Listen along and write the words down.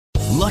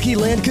Lucky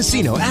Land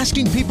Casino,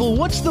 asking people,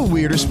 what's the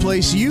weirdest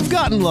place you've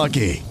gotten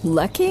lucky?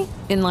 Lucky?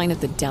 In line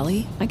at the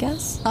deli, I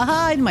guess?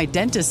 Aha, in my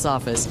dentist's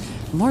office.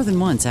 More than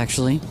once,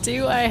 actually.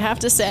 Do I have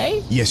to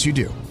say? Yes, you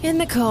do. In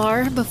the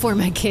car before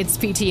my kids'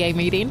 PTA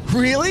meeting.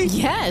 Really?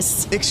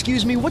 Yes.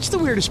 Excuse me, what's the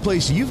weirdest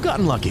place you've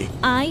gotten lucky?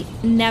 I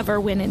never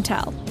win and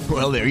tell.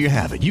 Well, there you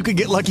have it. You can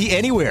get lucky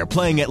anywhere,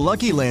 playing at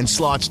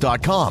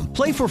LuckyLandSlots.com.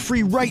 Play for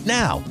free right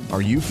now.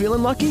 Are you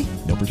feeling lucky?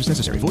 No purchase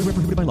necessary. Void where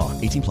prohibited by law.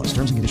 18 plus.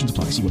 Terms and conditions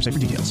apply. See website for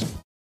details.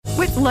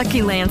 With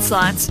Lucky Land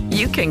Slots,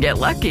 you can get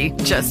lucky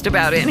just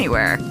about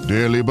anywhere.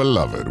 Dearly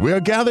beloved, we are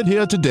gathered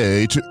here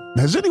today to...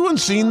 Has anyone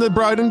seen the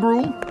bride and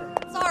groom?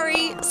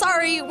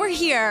 Sorry, we're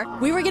here.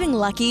 We were getting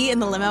lucky in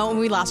the limo and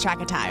we lost track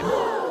of time.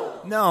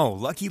 No,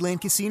 Lucky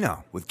Land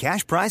Casino, with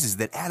cash prizes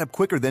that add up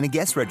quicker than a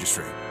guest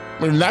registry.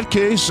 In that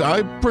case,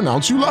 I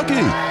pronounce you lucky.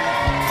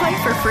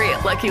 Play for free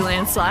at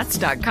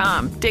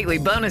LuckyLandSlots.com. Daily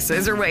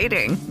bonuses are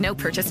waiting. No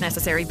purchase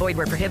necessary. Void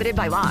where prohibited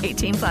by law.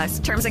 18 plus.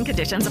 Terms and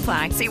conditions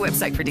apply. See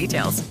website for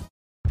details.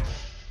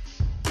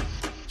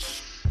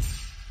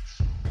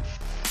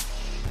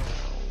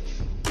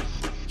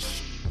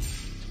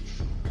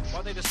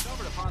 What they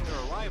discovered upon their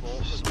arrival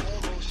was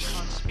almost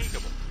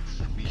unspeakable.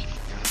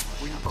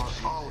 We thought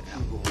all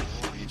evil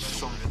in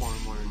some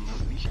form or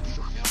another.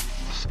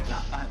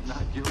 I'm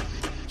not guilty.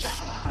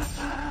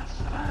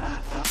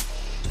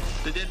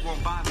 The dead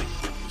won't bother you.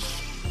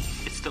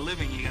 It's the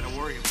living you gotta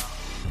worry about.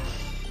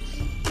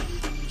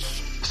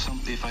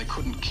 If I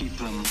couldn't keep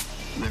them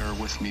there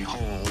with me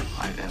whole,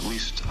 at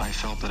least I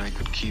felt that I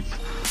could keep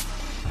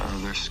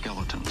their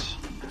skeletons.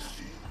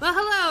 Well,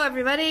 hello,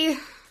 everybody.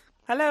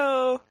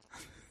 Hello.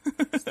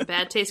 It's the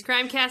Bad Taste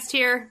Crimecast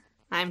here.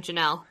 I'm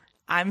Janelle.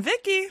 I'm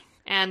Vicky.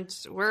 And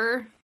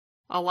we're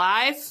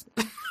alive.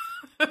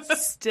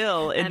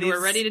 Still. And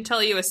we're ready to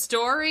tell you a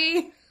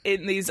story.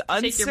 In these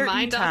uncertain Take your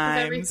mind times. off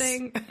of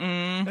everything.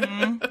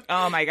 Mm-hmm.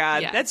 Oh my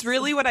God. Yes. That's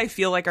really what I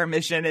feel like our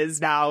mission is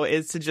now,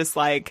 is to just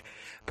like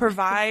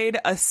provide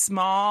a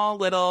small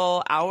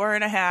little hour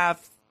and a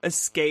half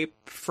escape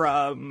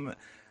from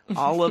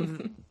all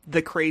of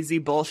the crazy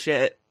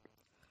bullshit.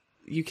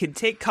 You can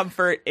take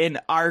comfort in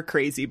our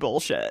crazy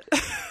bullshit.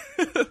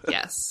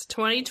 Yes.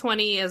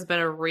 2020 has been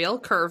a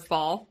real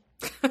curveball.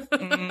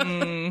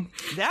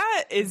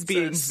 That is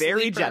being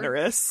very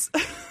generous.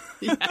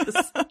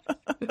 Yes.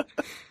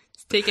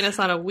 It's taking us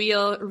on a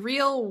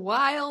real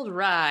wild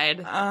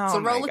ride. Oh, it's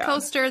a roller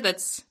coaster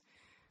that's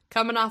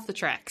coming off the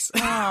tracks.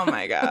 Oh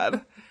my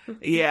God.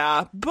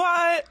 Yeah.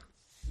 But,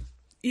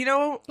 you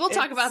know, we'll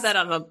talk about that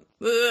on a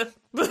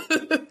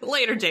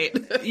later date.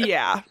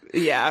 Yeah.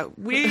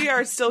 We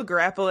are still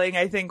grappling,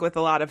 I think, with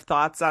a lot of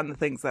thoughts on the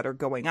things that are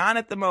going on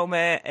at the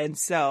moment. And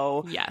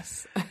so,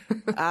 yes,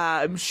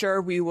 I'm sure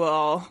we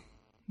will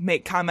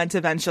make comment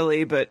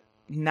eventually, but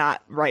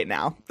not right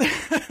now.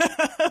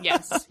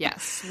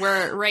 Yes.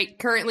 We're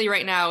currently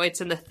right now,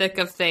 it's in the thick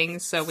of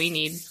things, so we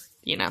need,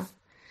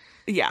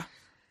 yeah,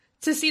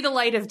 to see the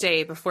light of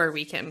day before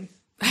we can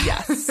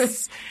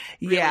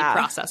really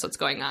process what's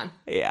going on.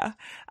 Yeah.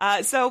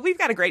 So we've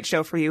got a great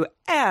show for you,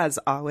 as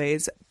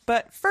always.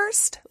 But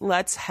first,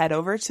 let's head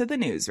over to the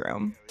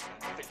newsroom.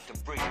 Fit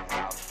to breathe,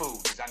 our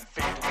food is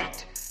unfit to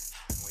eat.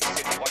 We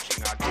sit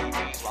watching our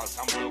TVs while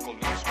some local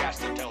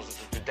newscaster tells us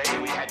that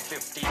today we had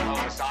 15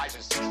 homicides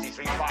and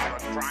 63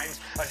 violent crimes,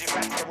 as if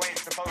that's the way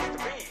it's supposed to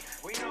be.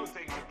 We know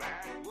things are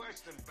bad,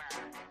 worse than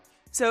bad.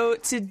 So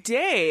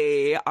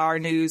today, our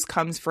news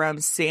comes from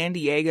San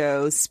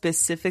Diego,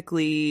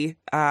 specifically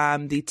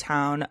the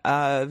town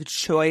of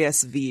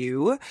Choice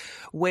View,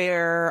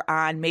 where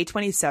on May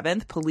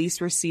 27th, police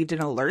received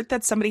an alert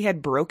that somebody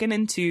had broken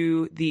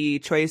into the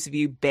Choice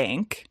View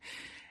bank.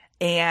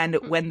 And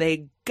when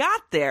they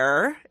got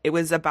there, it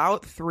was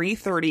about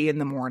 3:30 in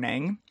the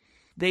morning.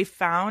 They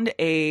found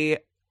a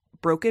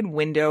broken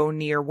window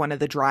near one of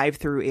the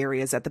drive-through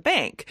areas at the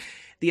bank.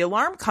 The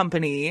alarm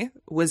company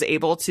was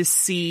able to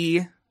see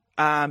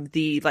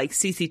the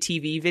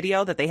CCTV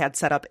video that they had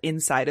set up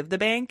inside of the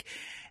bank,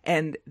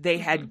 and they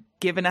had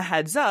given a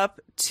heads up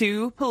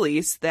to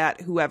police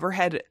that whoever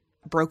had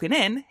broken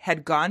in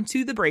had gone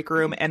to the break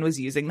room and was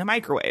using the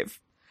microwave.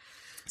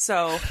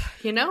 So,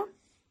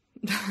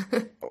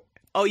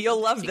 oh,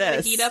 you'll love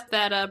this. Heat up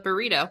that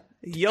burrito.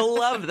 You'll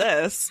love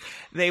this.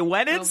 They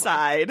went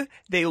inside,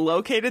 they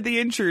located the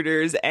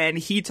intruders, and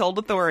he told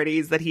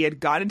authorities that he had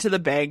gone into the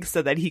bank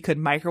so that he could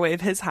microwave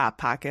his Hot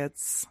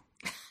Pockets.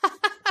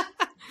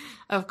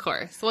 Of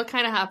course. What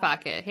kind of Hot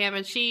Pocket? Ham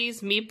and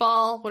cheese?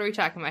 Meatball? What are we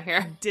talking about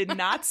here? Did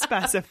not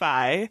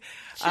specify.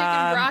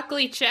 Chicken,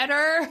 broccoli,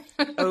 cheddar?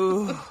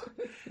 Oh,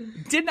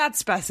 did not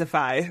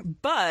specify.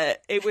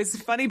 But it was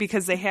funny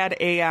because they had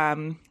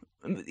a...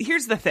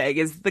 Here's the thing,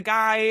 is the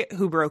guy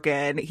who broke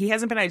in, he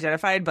hasn't been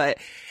identified, but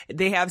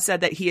they have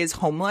said that he is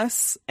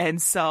homeless.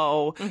 And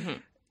so,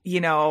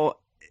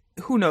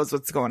 who knows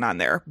what's going on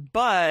there.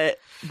 But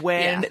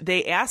when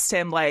they asked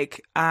him,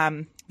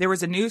 there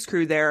was a news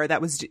crew there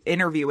that was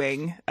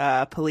interviewing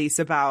police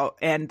about,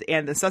 and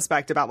the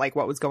suspect about,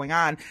 what was going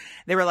on.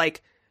 They were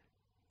like,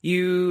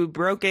 you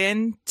broke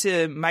in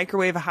to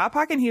microwave a Hot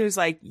Pocket? And he was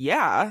like,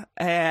 yeah.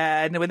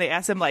 And when they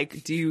asked him,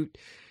 like, do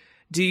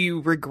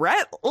you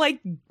regret, like,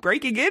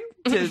 breaking in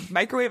to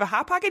microwave a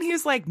Hot Pocket? He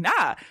was like,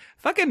 nah,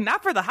 fucking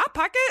not for the Hot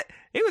Pocket.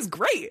 It was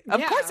great.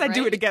 Of course I'd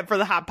do it again for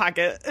the Hot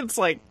Pocket. It's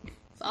like...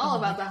 It's all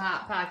about the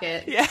Hot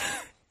Pocket. Yeah.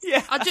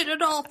 Yeah. I did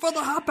it all for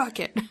the Hot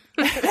Pocket.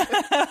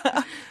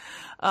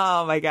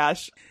 Oh, my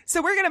gosh.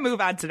 So we're going to move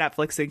on to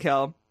Netflix and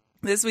Kill.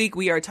 This week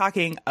we are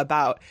talking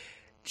about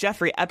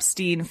Jeffrey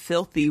Epstein,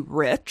 Filthy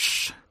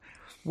Rich,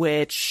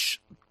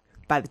 which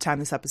by the time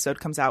this episode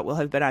comes out will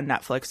have been on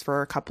Netflix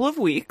for a couple of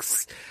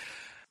weeks.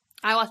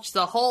 I watched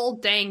the whole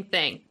dang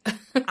thing.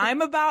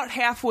 I'm about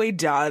halfway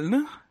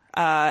done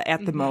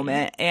at the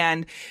moment.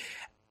 And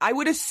I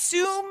would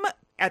assume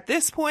at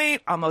this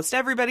point, almost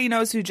everybody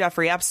knows who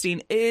Jeffrey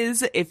Epstein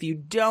is. If you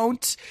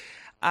don't,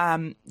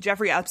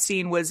 Jeffrey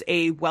Epstein was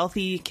a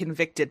wealthy,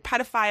 convicted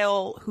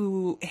pedophile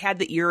who had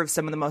the ear of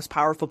some of the most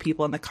powerful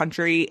people in the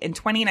country. In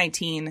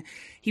 2019,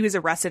 he was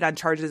arrested on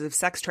charges of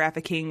sex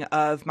trafficking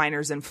of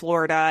minors in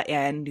Florida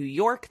and New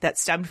York that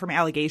stemmed from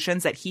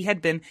allegations that he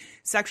had been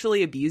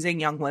sexually abusing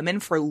young women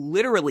for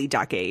literally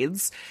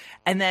decades.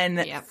 And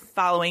then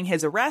following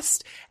his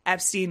arrest,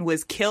 Epstein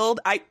was killed.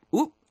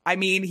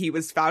 He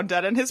was found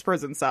dead in his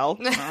prison cell.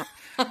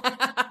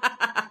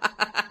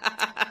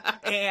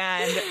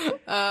 And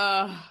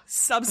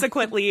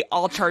subsequently,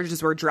 all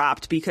charges were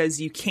dropped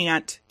because you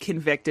can't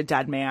convict a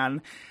dead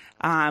man.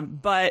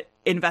 But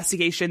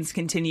investigations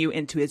continue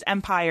into his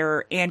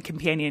empire and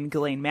companion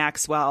Ghislaine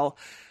Maxwell.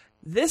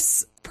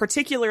 This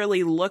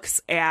particularly looks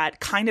at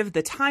kind of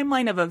the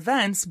timeline of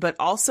events, but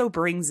also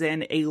brings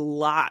in a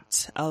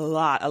lot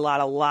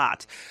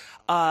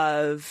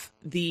of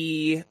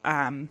the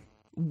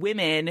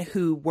women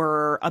who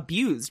were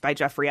abused by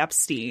Jeffrey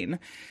Epstein.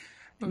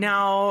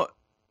 Now,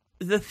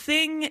 the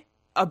thing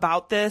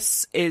about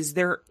this is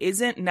there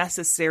isn't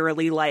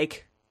necessarily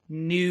like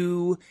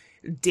new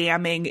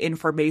damning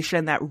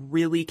information that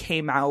really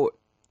came out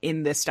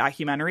in this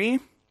documentary.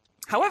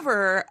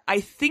 However, I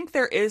think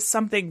there is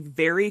something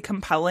very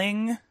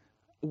compelling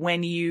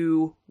when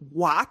you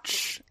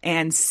watch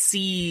and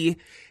see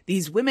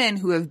these women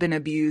who have been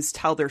abused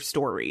tell their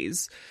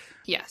stories.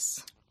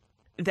 Yes.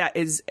 That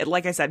is,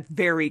 like I said,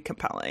 very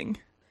compelling.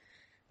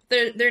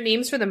 Their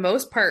names, for the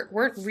most part,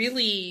 weren't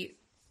really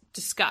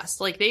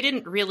discussed. Like, they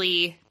didn't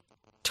really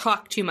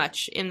talk too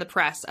much in the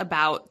press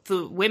about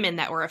the women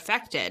that were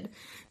affected.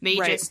 They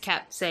just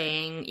kept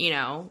saying,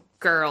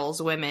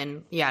 girls,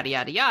 women, yada,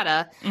 yada,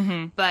 yada.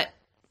 Mm-hmm. But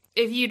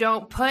if you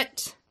don't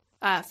put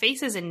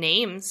faces and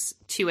names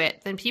to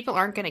it, then people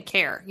aren't going to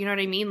care. You know what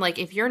I mean? Like,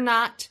 if you're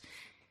not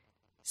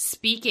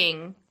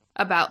speaking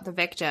about the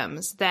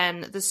victims,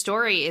 then the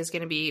story is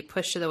going to be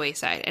pushed to the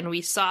wayside. And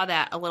we saw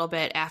that a little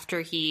bit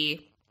after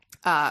he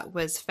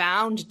was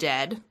found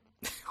dead.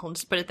 I'll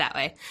just put it that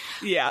way.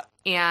 Yeah.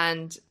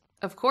 And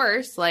of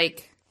course,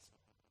 like,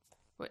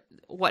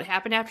 what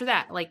happened after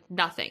that? Like,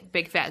 nothing.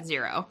 Big fat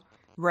zero.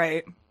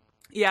 Right.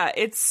 Yeah,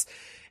 it's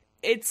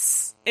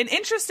an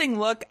interesting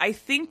look. I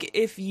think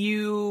if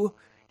you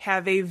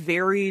have a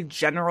very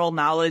general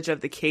knowledge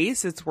of the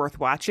case, it's worth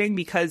watching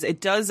because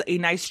it does a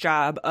nice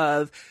job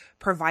of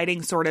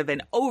providing sort of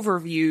an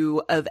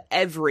overview of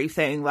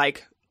everything,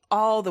 like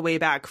all the way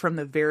back from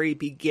the very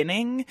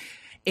beginning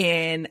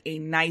in a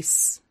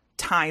nice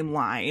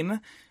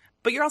timeline.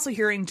 But you're also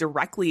hearing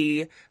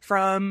directly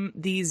from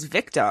these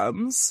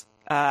victims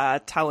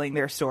telling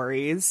their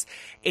stories.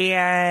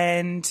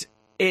 And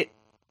it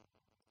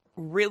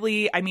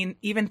really,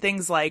 even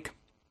things like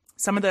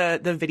some of the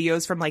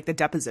videos from like the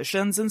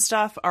depositions and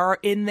stuff are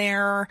in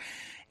there.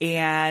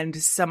 And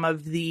some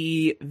of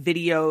the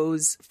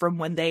videos from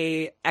when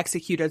they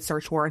executed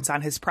search warrants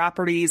on his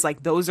properties,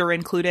 like those are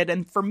included.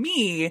 And for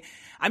me,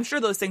 I'm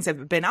sure those things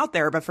have been out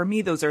there, but for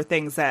me, those are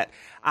things that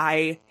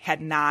I had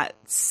not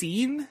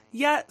seen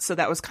yet. So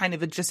that was kind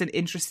of just an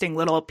interesting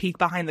little peek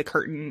behind the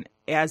curtain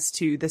as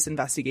to this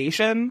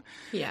investigation.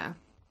 Yeah.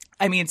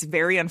 It's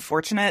very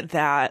unfortunate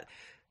that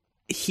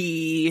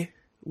he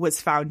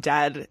was found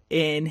dead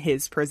in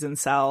his prison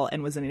cell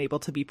and was unable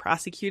to be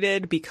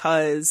prosecuted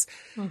because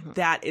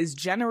that is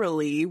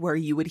generally where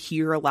you would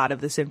hear a lot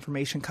of this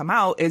information come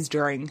out is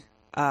during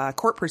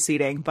court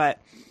proceeding. But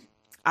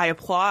I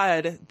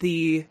applaud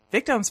the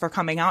victims for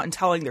coming out and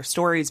telling their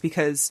stories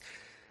because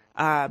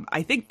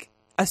I think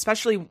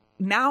especially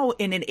now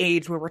in an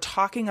age where we're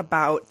talking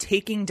about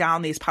taking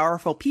down these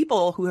powerful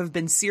people who have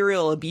been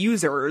serial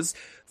abusers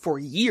for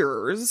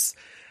years,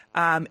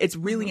 it's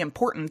really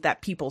important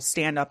that people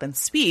stand up and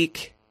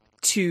speak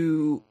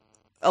to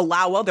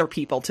allow other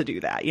people to do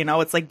that.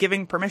 It's like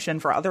giving permission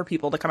for other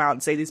people to come out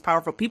and say these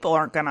powerful people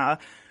aren't going to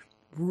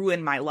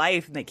ruin my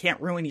life and they can't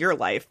ruin your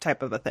life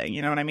type of a thing.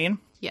 You know what I mean?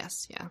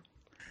 Yes. Yeah.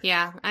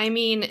 Yeah.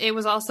 It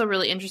was also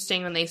really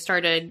interesting when they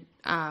started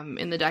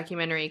in the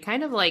documentary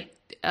kind of like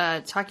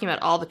talking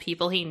about all the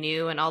people he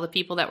knew and all the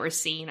people that were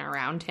seen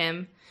around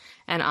him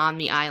and on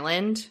the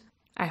island.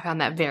 I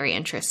found that very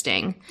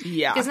interesting.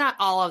 Yeah. Because not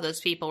all of those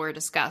people were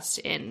discussed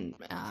in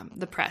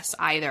the press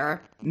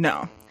either.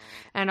 No.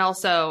 And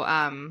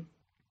also,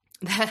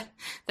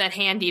 that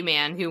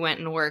handyman who went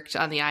and worked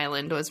on the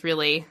island was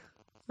really,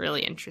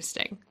 really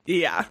interesting.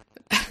 Yeah.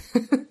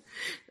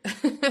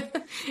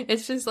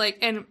 It's just like,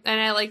 and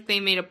I like they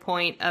made a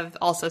point of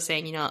also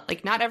saying, you know,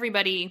 like not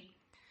everybody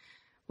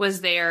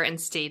was there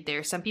and stayed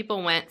there. Some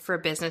people went for a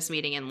business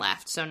meeting and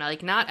left. So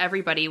not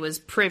everybody was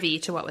privy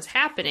to what was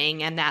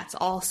happening. And that's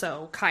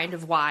also kind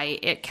of why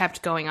it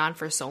kept going on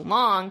for so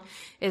long,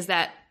 is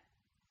that,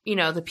 you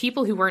know, the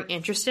people who weren't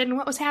interested in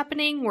what was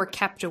happening were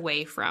kept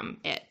away from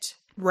it.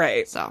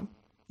 Right. So,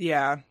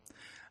 yeah.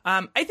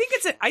 I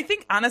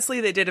think honestly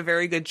they did a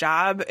very good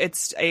job.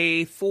 It's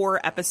a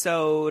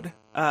 4-episode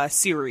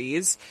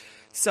series.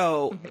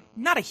 So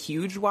not a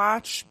huge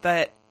watch,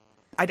 but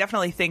I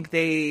definitely think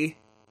they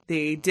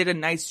did a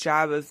nice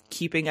job of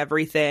keeping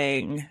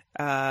everything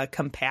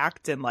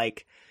compact and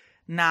like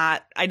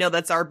not, I know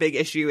that's our big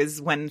issue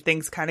is when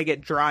things kind of get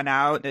drawn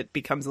out, it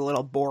becomes a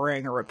little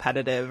boring or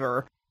repetitive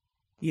or,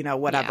 you know,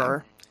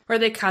 whatever. Yeah. Or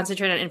they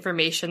concentrate on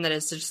information that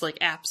is just like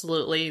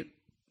absolutely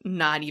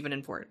not even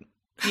important.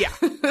 Yeah.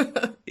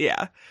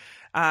 Yeah.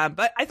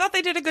 But I thought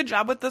they did a good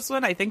job with this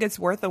one. I think it's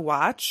worth a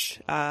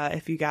watch.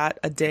 If you got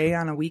a day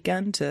on a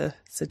weekend to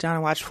sit down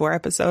and watch 4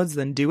 episodes,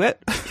 then do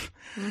it.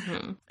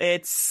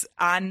 It's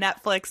on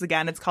Netflix.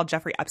 Again, it's called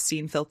Jeffrey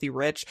Epstein, Filthy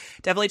Rich.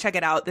 Definitely check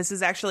it out. This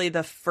is actually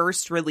the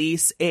first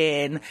release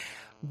in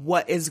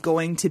what is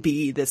going to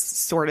be this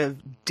sort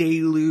of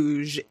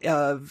deluge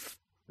of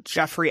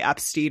Jeffrey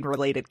Epstein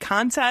related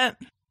content.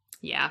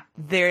 Yeah.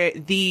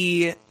 In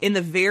the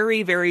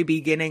very, very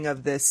beginning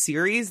of this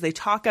series, they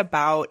talk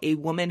about a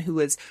woman who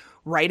is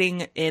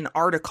writing an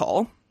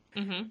article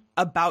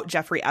about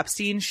Jeffrey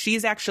Epstein.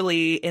 She's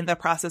actually in the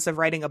process of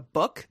writing a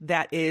book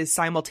that is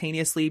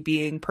simultaneously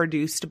being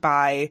produced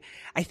by,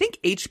 I think,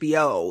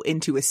 HBO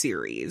into a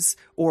series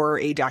or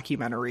a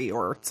documentary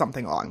or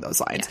something along those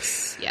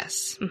lines.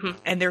 Yes.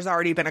 And there's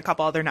already been a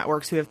couple other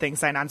networks who have things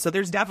signed on. So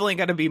there's definitely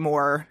going to be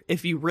more,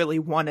 if you really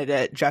wanted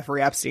it,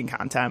 Jeffrey Epstein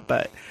content,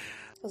 but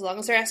as long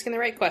as they're asking the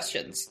right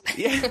questions.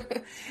 Yeah.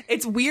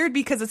 It's weird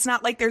because it's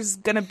not like there's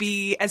going to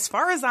be, as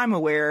far as I'm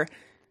aware,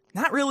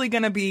 not really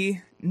going to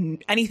be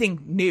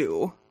anything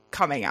new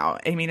coming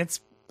out. I mean, it's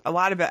a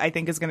lot of it, I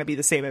think, is going to be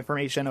the same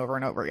information over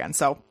and over again.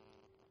 So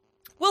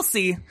we'll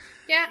see.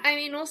 Yeah. I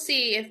mean, we'll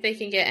see if they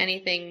can get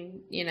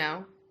anything, you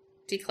know,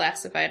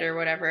 declassified or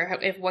whatever,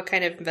 what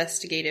kind of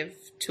investigative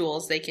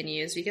tools they can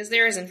use, because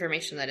there is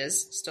information that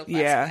is still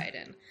classified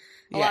and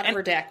a lot of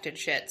redacted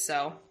shit.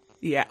 So.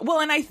 Yeah. Well,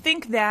 and I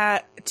think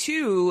that,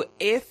 too,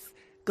 if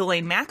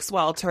Ghislaine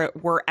Maxwell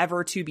were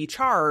ever to be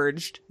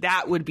charged,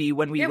 that would be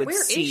when we would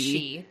where see is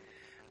she?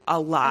 A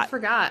lot. I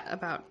forgot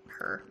about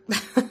her.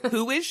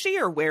 Who is she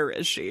or where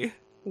is she?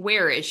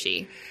 Where is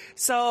she?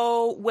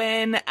 So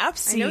when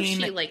Epstein... I know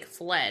she, like,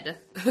 fled.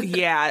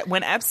 Yeah.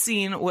 When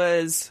Epstein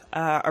was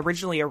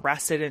originally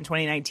arrested in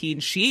 2019,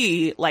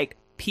 she, like,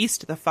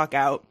 pieced the fuck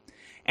out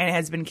and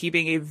has been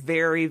keeping a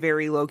very,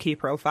 very low-key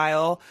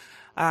profile.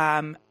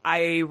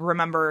 I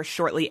remember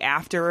shortly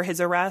after his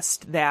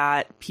arrest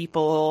that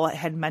people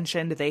had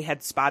mentioned they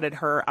had spotted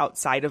her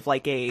outside of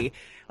like a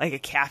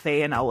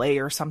cafe in LA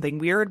or something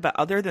weird. But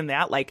other than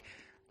that, like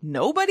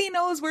nobody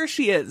knows where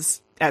she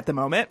is at the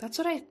moment. That's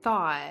what I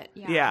thought.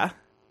 Yeah.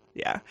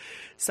 Yeah.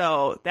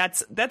 So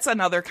that's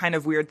another kind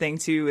of weird thing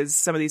too, is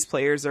some of these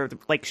players are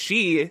like,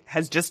 she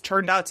has just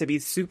turned out to be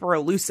super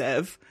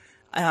elusive,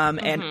 and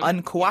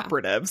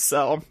uncooperative.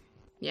 So.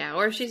 Yeah,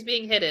 or she's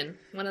being hidden.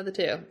 One of the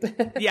two.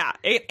 Yeah,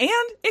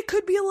 and it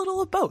could be a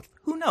little of both.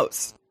 Who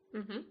knows?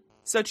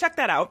 So check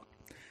that out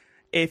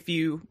if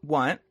you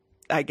want,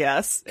 I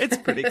guess. It's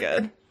pretty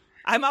good.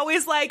 I'm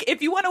always like,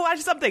 if you want to watch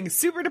something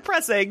super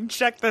depressing,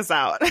 check this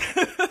out.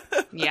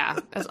 Yeah,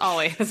 as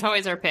always. It's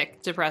always our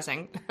pick,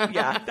 depressing.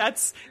 Yeah,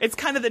 it's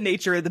kind of the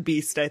nature of the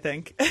beast, I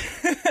think.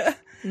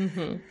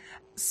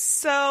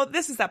 So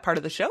this is that part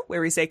of the show where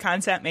we say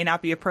content may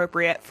not be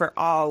appropriate for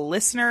all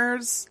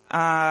listeners.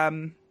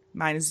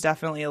 Mine is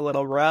definitely a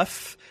little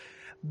rough,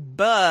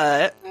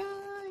 but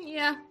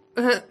yeah,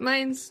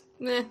 mine's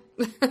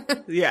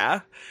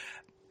yeah,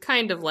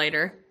 kind of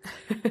lighter.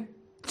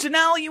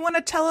 Janelle, you want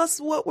to tell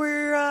us what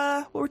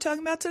we're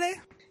talking about today?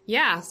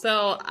 Yeah.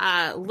 So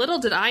little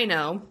did I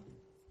know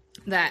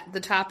that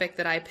the topic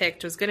that I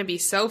picked was going to be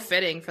so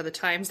fitting for the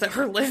times that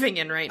we're living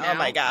in right now. Oh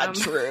my God,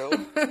 true.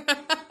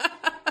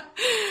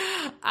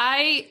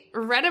 I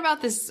read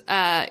about this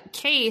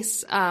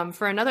case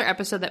for another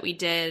episode that we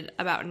did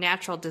about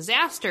natural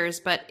disasters,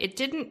 but it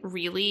didn't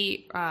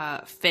really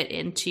fit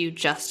into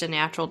just a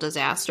natural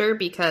disaster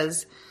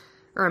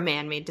or a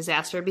man-made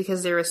disaster,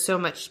 because there was so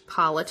much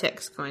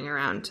politics going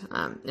around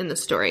in the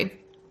story.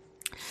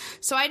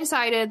 So I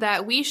decided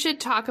that we should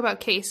talk about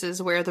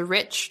cases where the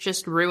rich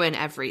just ruin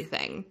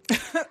everything.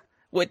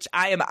 Which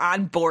I am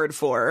on board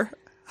for.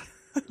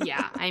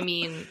 Yeah, I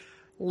mean,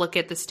 look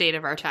at the state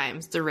of our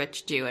times. The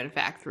rich do, in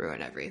fact,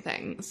 ruin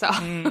everything. So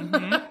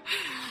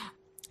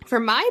for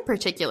my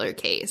particular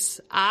case,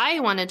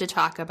 I wanted to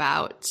talk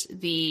about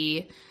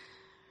the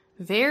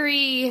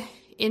very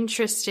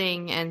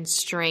interesting and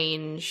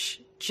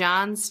strange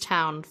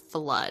Johnstown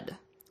Flood.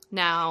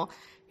 Now,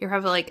 You're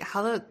probably like,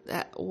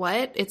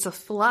 what? It's a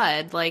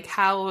flood. Like,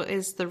 how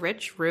is the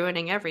rich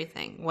ruining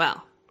everything?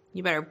 Well,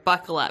 you better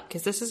buckle up,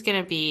 because this is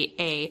going to be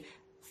a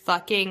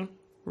fucking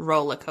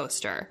roller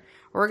coaster.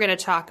 We're going to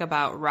talk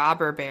about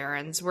robber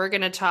barons. We're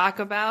going to talk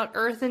about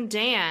earthen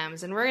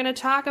dams. And we're going to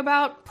talk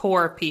about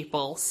poor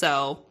people.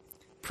 So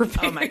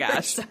prepare. Oh my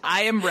gosh.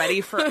 I am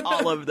ready for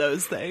all of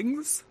those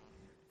things.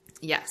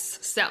 Yes.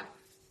 So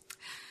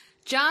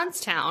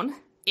Johnstown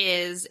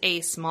is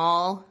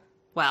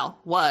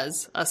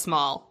was a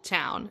small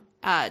town,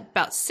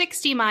 about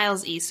 60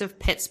 miles east of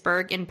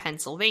Pittsburgh in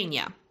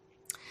Pennsylvania.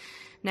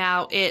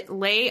 Now, it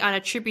lay on a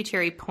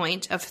tributary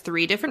point of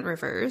 3 different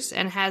rivers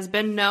and has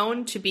been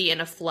known to be in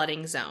a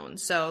flooding zone.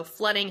 So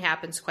flooding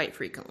happens quite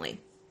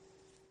frequently.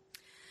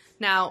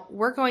 Now,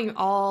 we're going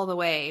all the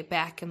way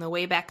back in the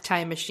Wayback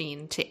Time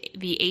Machine to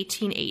the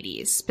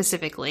 1880s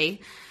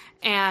specifically,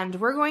 and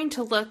we're going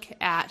to look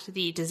at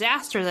the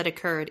disaster that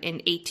occurred in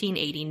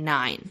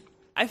 1889.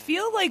 I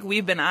feel like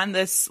we've been on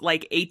this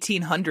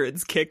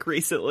 1800s kick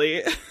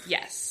recently.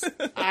 Yes,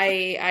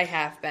 I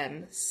have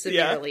been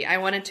severely. Yeah. I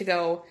wanted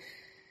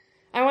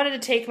to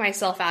take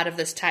myself out of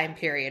this time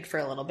period for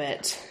a little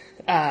bit.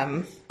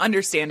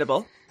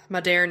 Understandable.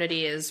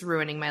 Modernity is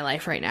ruining my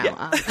life right now.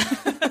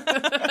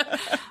 Yeah.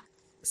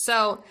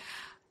 So,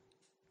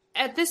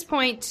 at this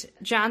point,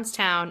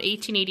 Johnstown,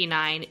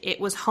 1889, it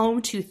was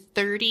home to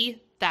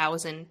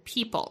 30,000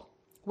 people,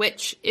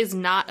 which is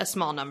not a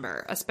small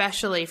number,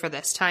 especially for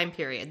this time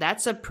period.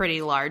 That's a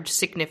pretty large,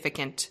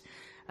 significant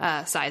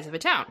size of a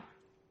town.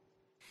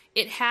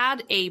 It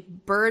had a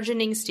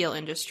burgeoning steel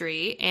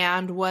industry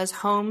and was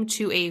home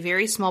to a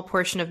very small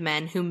portion of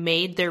men who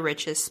made their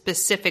riches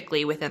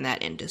specifically within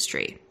that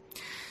industry.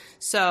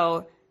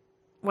 So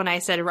when I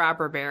said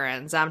robber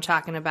barons, I'm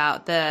talking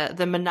about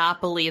the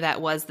monopoly that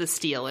was the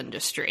steel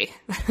industry.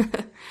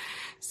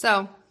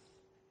 So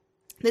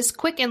this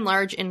quick and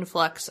large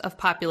influx of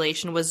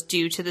population was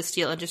due to the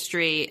steel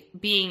industry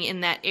being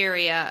in that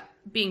area,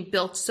 being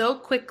built so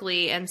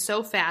quickly and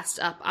so fast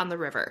up on the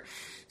river.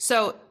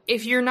 So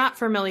if you're not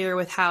familiar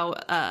with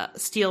how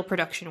steel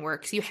production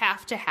works, you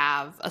have to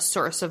have a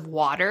source of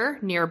water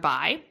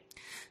nearby.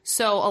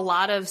 So a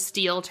lot of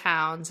steel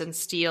towns and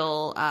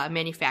steel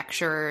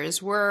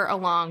manufacturers were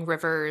along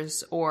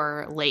rivers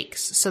or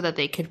lakes so that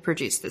they could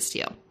produce the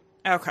steel.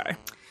 Okay.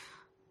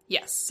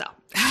 Yes, so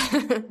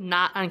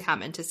not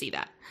uncommon to see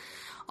that.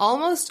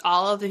 Almost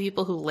all of the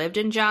people who lived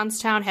in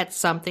Johnstown had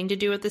something to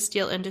do with the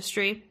steel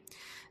industry.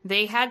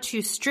 They had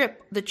to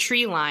strip the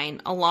tree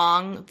line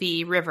along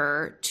the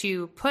river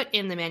to put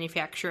in the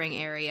manufacturing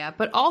area,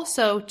 but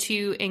also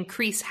to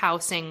increase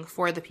housing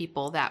for the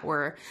people that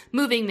were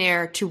moving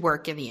there to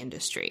work in the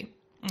industry.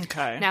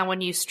 Okay. Now,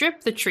 when you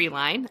strip the tree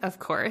line, of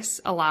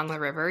course, along the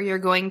river, you're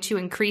going to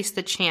increase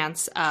the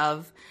chance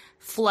of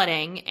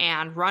flooding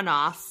and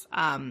runoff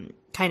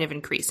kind of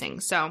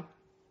increasing. So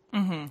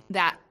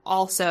that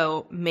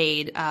also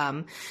made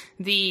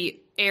the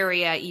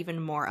area even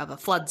more of a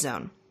flood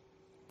zone.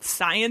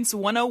 Science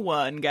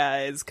 101,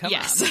 guys. Come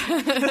yes.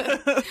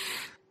 on.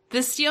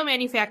 The steel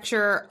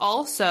manufacturer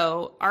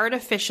also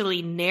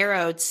artificially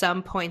narrowed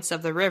some points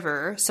of the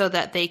river so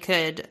that they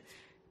could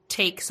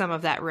take some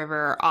of that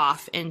river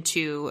off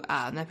into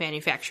the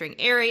manufacturing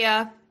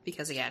area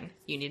because, again,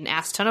 you need an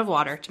ass ton of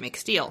water to make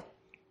steel.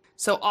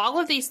 So all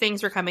of these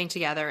things were coming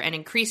together and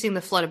increasing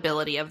the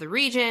floodability of the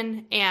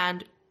region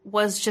and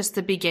was just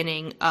the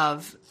beginning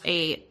of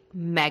a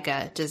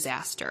mega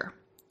disaster.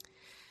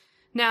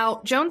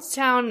 Now,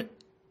 Johnstown.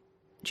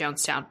 I'm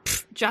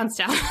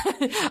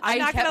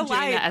not gonna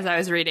lie. That as I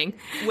was reading,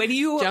 when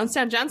you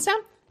Johnstown.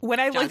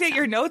 When I looked at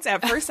your notes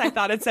at first, I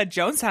thought it said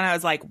Jonestown. I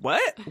was like,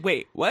 "What?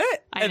 Wait,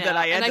 what?" I know.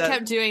 I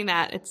kept doing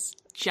that. It's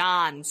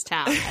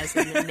Johnstown, as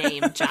in the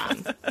name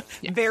John.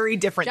 Yeah. Very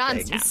different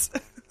things.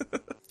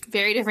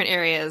 Very different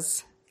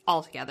areas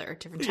altogether.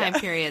 Different time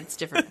periods.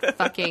 Different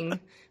fucking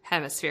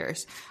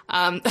hemispheres.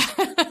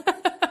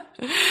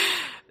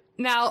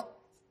 Now,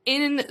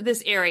 in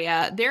this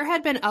area, there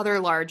had been other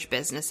large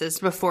businesses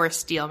before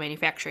steel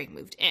manufacturing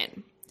moved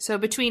in. So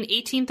between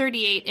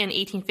 1838 and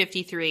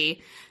 1853,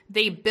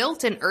 they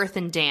built an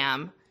earthen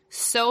dam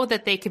so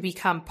that they could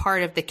become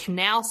part of the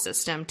canal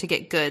system to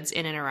get goods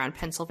in and around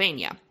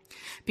Pennsylvania.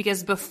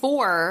 Because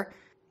before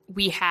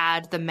we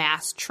had the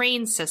mass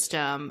train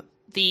system,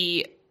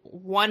 the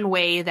one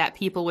way that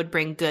people would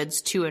bring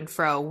goods to and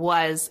fro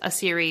was a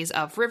series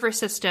of river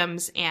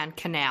systems and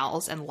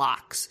canals and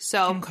locks.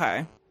 So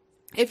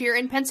if you're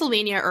in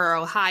Pennsylvania or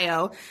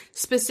Ohio,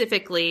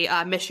 specifically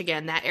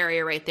Michigan, that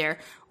area right there,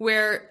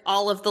 where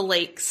all of the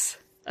lakes,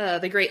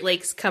 the Great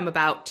Lakes come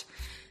about,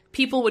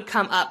 people would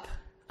come up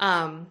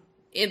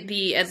in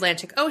the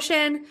Atlantic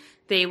Ocean.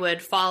 They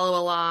would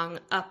follow along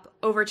up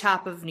over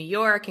top of New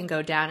York and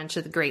go down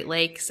into the Great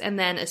Lakes. And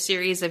then a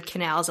series of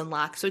canals and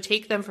locks would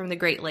take them from the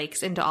Great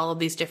Lakes into all of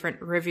these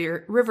different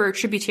river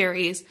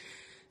tributaries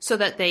so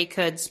that they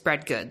could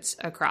spread goods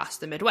across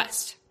the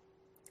Midwest.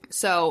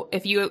 So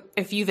if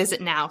you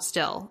visit now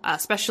still,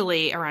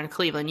 especially around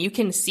Cleveland, you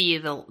can see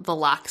the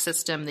lock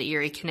system, the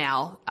Erie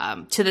Canal,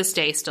 to this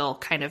day still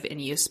kind of in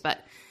use.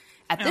 But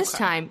At this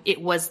time,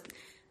 it was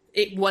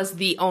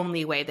the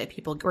only way that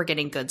people were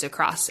getting goods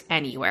across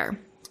anywhere,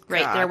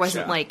 right? Gotcha. There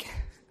wasn't like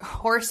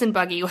horse and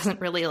buggy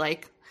wasn't really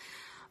like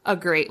a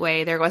great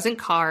way. There wasn't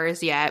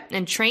cars yet,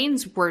 and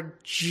trains were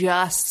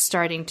just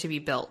starting to be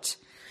built.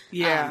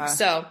 Yeah.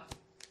 So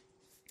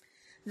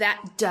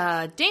that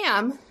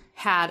dam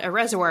had a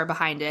reservoir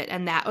behind it,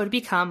 and that would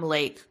become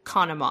Lake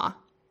Conemaugh.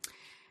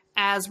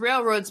 As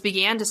railroads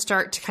began to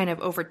start to kind of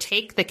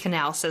overtake the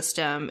canal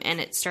system and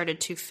it started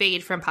to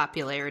fade from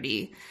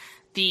popularity,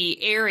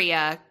 the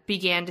area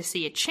began to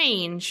see a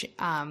change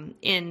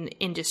in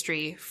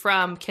industry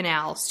from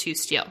canals to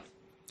steel.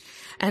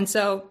 And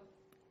so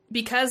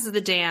because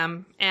the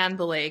dam and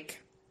the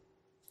lake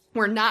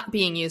were not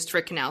being used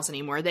for canals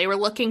anymore, they were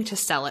looking to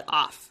sell it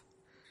off.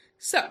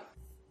 So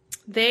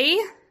they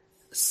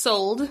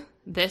sold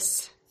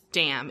this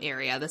dam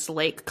area, this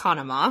Lake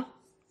Conemaugh,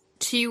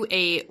 to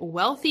a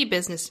wealthy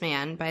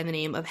businessman by the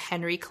name of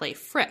Henry Clay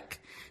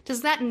Frick.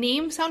 Does that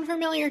name sound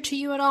familiar to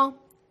you at all?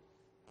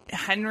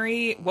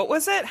 Henry, what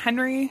was it?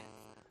 Henry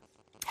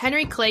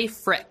Clay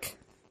Frick.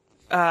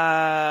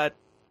 No,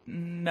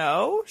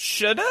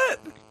 should it?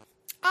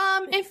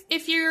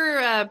 If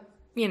you're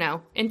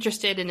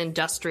interested in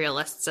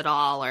industrialists at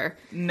all, or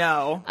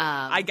no,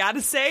 I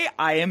gotta say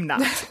I am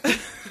not.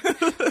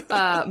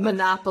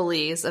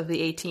 Monopolies of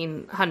the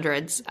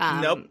 1800s.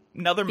 Nope,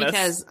 another myth.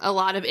 Because a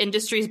lot of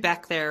industries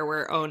back then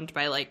were owned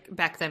by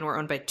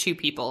two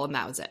people, and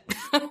that was it.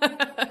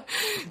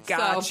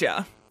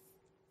 Gotcha.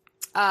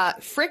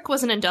 Frick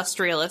was an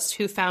industrialist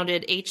who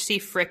founded H.C.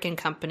 Frick and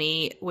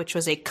Company, which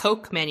was a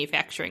coke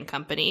manufacturing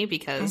company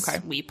because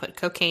we put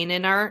cocaine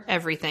in our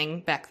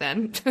everything back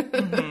then.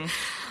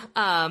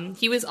 Mm-hmm.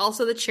 He was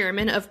also the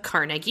chairman of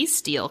Carnegie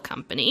Steel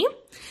Company.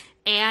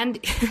 And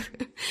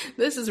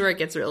this is where it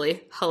gets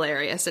really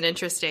hilarious and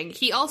interesting.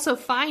 He also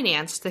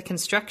financed the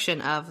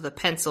construction of the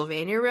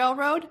Pennsylvania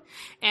Railroad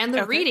and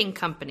the Reading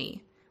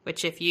Company,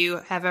 which if you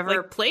have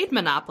ever played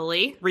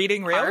Monopoly...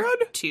 Reading Railroad?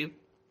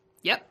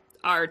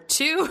 Are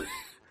two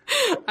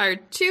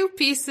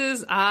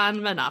pieces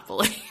on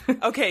Monopoly.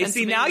 Okay,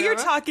 see, now you're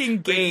talking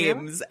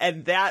games,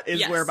 and that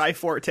is where my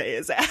forte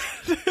is at.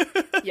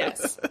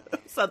 Yes.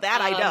 So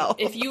that I know.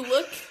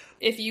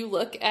 If you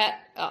look at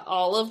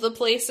all of the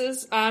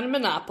places on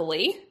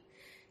Monopoly,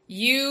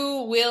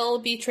 you will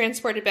be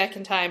transported back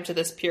in time to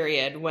this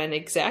period when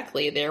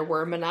exactly there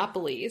were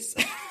monopolies.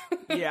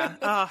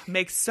 Yeah.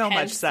 Makes so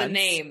much sense. The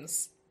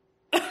names.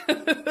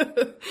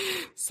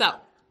 So,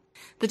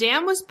 the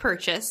dam was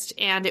purchased,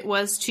 and it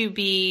was to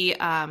be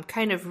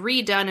kind of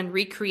redone and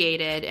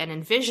recreated and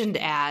envisioned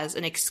as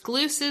an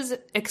exclusive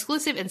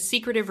and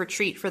secretive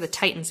retreat for the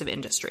titans of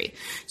industry.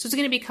 So it's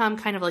going to become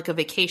kind of like a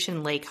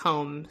vacation lake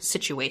home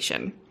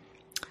situation.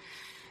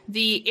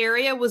 The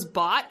area was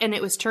bought, and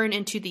it was turned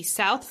into the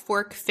South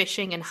Fork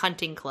Fishing and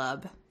Hunting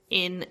Club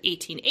in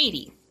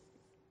 1880.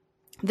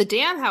 The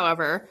dam,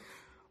 however,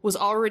 was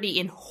already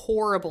in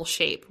horrible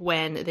shape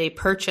when they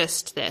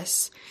purchased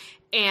this,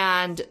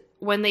 and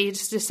when they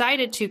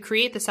decided to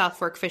create the South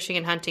Fork Fishing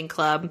and Hunting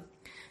Club,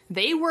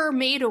 they were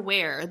made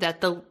aware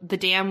that the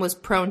dam was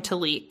prone to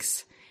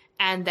leaks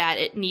and that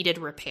it needed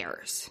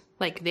repairs.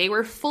 Like, they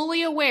were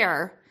fully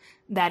aware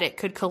that it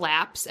could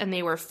collapse, and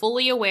they were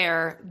fully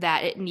aware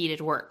that it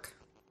needed work.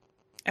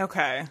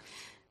 Okay.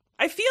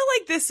 I feel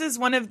like this is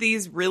one of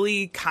these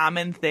really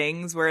common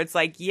things where it's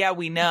like, yeah,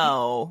 we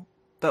know,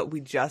 but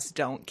we just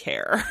don't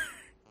care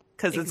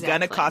because it's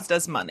going to cost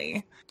us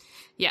money.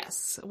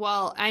 Yes.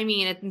 Well, I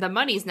mean, the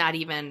money's not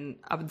even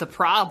the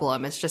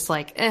problem. It's just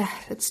like,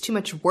 it's too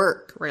much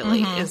work,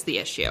 really, is the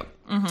issue.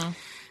 Mm-hmm.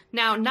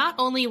 Now, not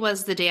only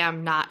was the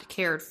dam not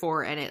cared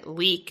for and it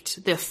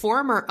leaked, the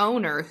former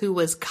owner, who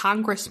was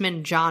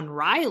Congressman John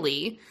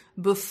Riley,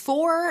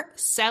 before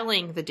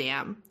selling the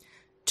dam,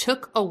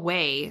 took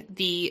away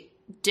the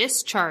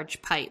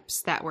discharge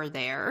pipes that were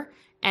there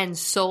and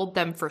sold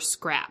them for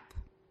scrap.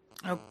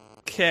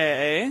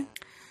 Okay.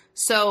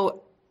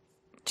 So,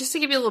 just to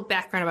give you a little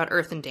background about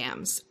earthen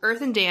dams.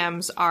 Earthen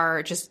dams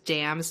are just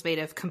dams made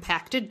of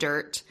compacted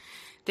dirt.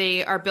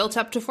 They are built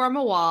up to form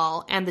a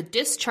wall, and the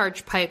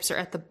discharge pipes are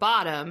at the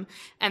bottom,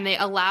 and they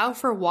allow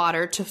for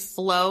water to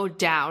flow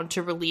down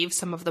to relieve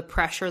some of the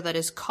pressure that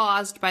is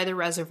caused by the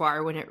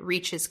reservoir when it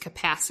reaches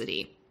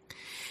capacity.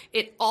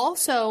 It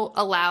also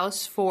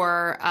allows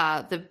for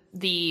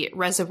the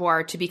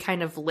reservoir to be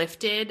kind of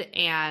lifted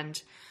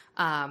and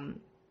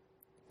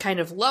kind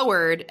of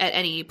lowered at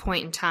any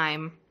point in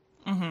time.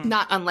 Mm-hmm.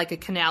 Not unlike a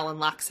canal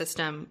and lock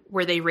system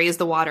where they raise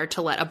the water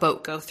to let a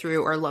boat go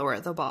through or lower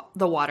the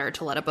water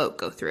to let a boat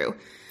go through.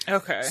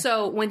 Okay.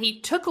 So when he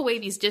took away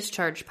these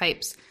discharge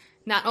pipes,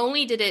 not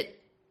only did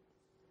it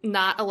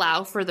not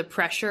allow for the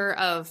pressure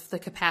of the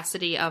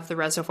capacity of the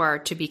reservoir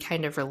to be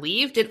kind of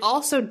relieved, it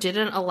also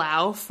didn't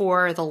allow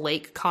for the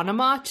Lake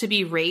Conemaugh to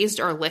be raised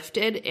or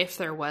lifted if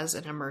there was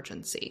an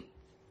emergency.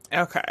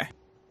 Okay.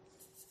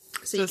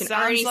 So you can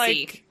sounds already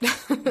like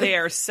see. They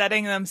are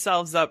setting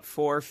themselves up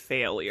for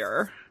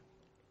failure.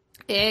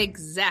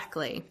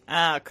 Exactly.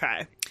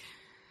 Okay.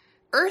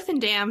 earthen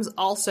dams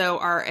also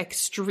are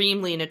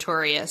extremely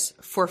notorious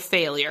for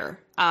failure.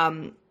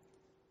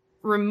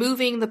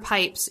 Removing the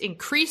pipes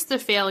increased the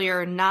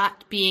failure,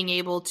 not being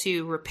able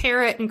to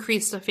repair it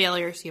increased the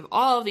failure. So you have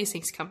all of these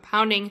things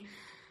compounding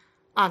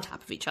on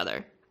top of each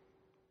other.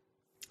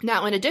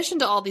 Now, in addition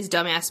to all these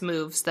dumbass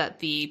moves that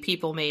the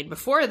people made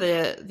before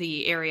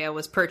the area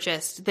was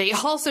purchased, they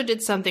also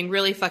did something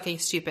really fucking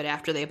stupid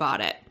after they bought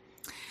it.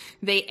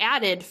 They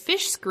added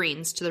fish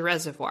screens to the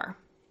reservoir.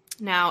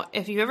 Now,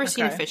 if you've ever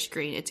seen a fish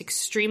screen, it's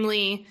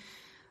extremely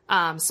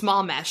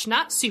small mesh,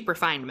 not super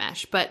fine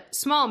mesh, but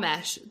small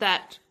mesh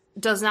that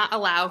does not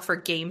allow for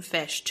game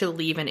fish to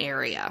leave an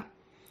area.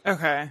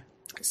 Okay.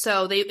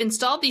 So they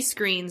installed these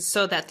screens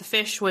so that the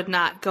fish would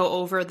not go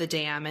over the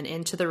dam and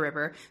into the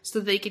river, so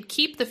they could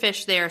keep the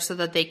fish there so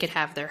that they could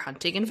have their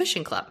hunting and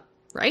fishing club.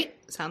 Right?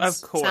 Sounds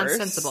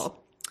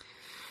sensible.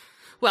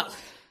 Well,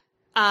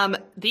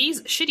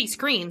 these shitty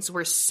screens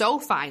were so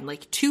fine,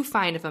 like too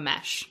fine of a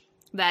mesh,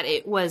 that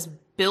it was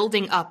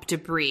building up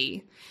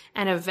debris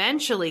and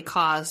eventually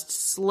caused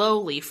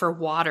slowly for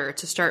water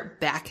to start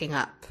backing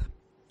up.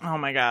 Oh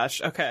my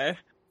gosh. Okay.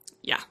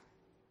 Yeah.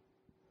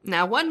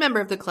 Now, one member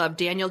of the club,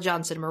 Daniel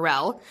Johnson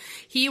Morrell,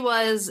 he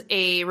was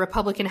a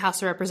Republican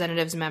House of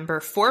Representatives member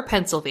for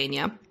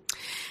Pennsylvania,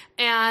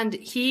 and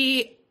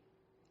he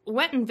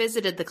went and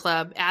visited the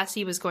club as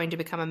he was going to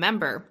become a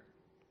member.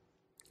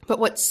 But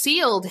what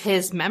sealed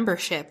his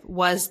membership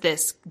was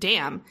this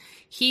dam.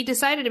 He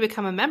decided to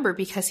become a member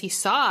because he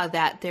saw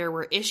that there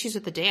were issues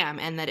with the dam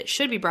and that it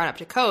should be brought up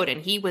to code,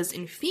 and he was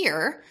in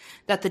fear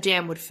that the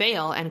dam would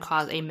fail and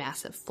cause a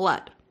massive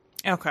flood.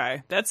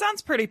 Okay, that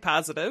sounds pretty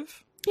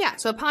positive. Yeah,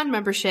 so upon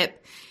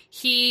membership,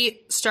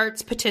 he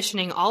starts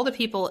petitioning all the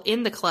people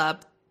in the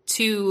club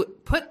to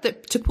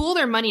pool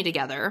their money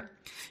together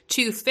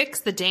to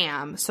fix the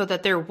dam so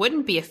that there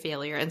wouldn't be a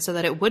failure and so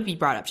that it would be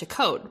brought up to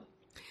code.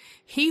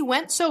 He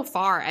went so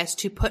far as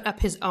to put up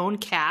his own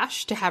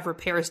cash to have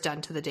repairs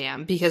done to the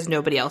dam because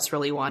nobody else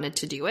really wanted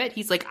to do it.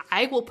 He's like,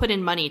 I will put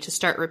in money to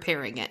start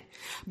repairing it.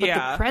 But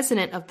the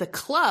president of the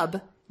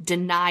club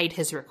denied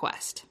his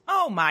request.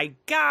 Oh my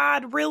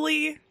God,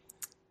 really?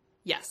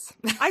 Yes.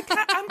 I'm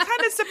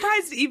kind of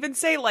surprised to even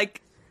say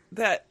like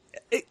that.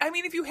 I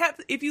mean,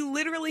 if you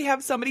literally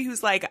have somebody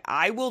who's like,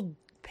 I will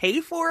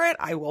pay for it,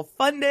 I will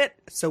fund it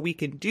so we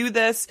can do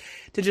this,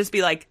 to just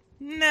be like,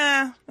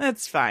 nah,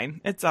 that's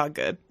fine. It's all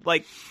good.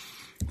 Like,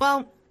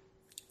 well,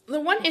 the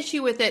one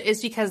issue with it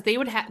is because they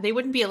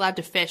wouldn't be allowed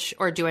to fish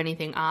or do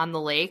anything on the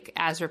lake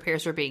as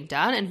repairs were being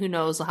done, and who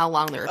knows how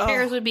long the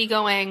repairs would be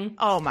going.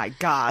 Oh my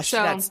gosh,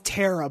 so that's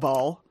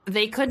terrible.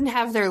 They couldn't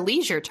have their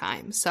leisure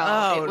time,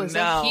 so it was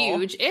a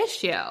huge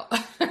issue.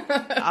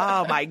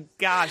 Oh my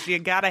gosh, you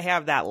gotta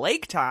have that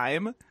lake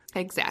time.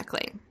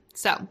 Exactly.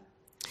 So,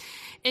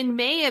 in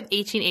May of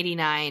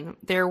 1889,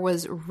 there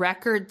was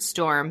record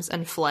storms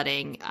and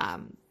flooding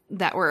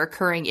that were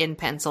occurring in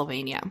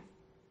Pennsylvania.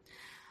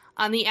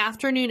 On the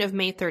afternoon of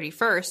May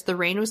 31st, the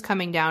rain was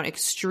coming down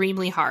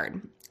extremely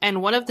hard,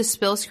 and one of the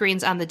spill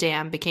screens on the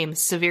dam became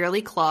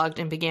severely clogged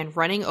and began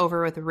running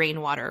over with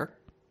rainwater.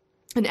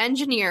 An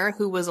engineer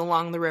who was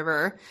along the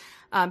river,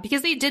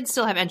 because they did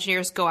still have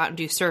engineers go out and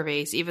do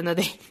surveys, even though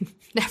they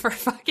never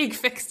fucking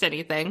fixed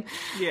anything.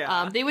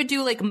 Yeah. They would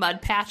do like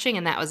mud patching,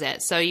 and that was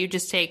it. So you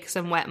just take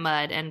some wet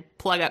mud and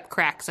plug up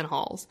cracks and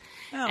holes.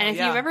 Oh, and if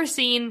you've ever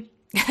seen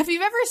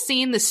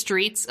the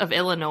streets of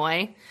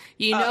Illinois,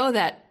 you know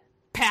that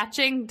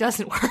patching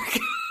doesn't work.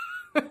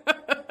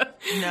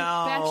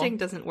 No. Patching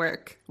doesn't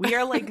work. We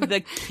are like the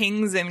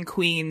kings and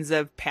queens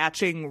of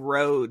patching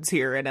roads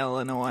here in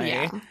Illinois.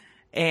 Yeah.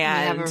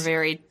 And we have a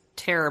very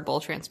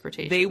terrible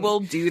transportation. They will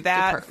do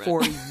that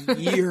department. for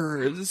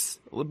years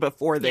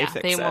before they fix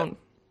it.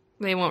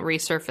 They won't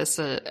resurface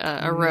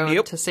a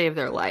road to save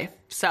their life.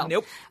 So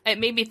it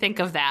made me think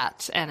of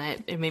that,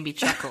 and it made me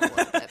chuckle a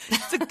little bit.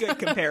 It's a good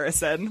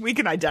comparison. We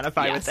can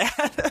identify with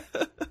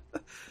that.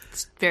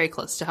 It's very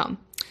close to home.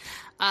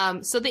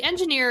 So the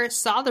engineer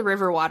saw the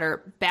river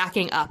water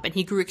backing up, and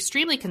he grew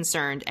extremely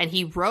concerned, and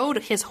he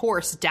rode his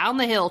horse down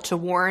the hill to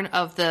warn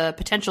of the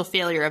potential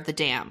failure of the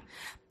dam.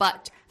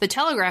 But the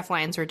telegraph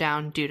lines were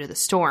down due to the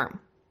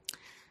storm.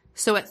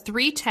 So at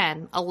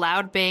 3:10, a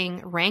loud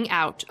bang rang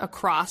out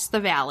across the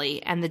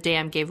valley, and the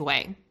dam gave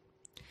way.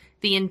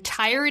 The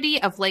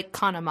entirety of Lake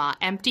Conemaugh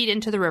emptied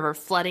into the river,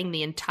 flooding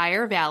the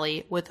entire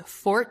valley with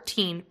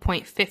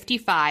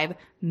 14.55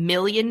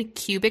 million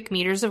cubic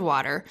meters of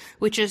water,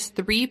 which is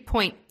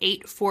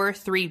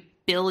 3.843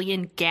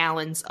 billion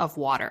gallons of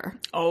water.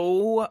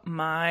 Oh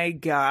my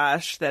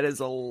gosh, that is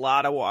a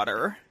lot of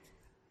water.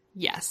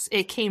 Yes,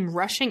 it came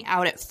rushing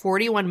out at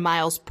 41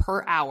 miles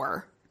per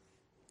hour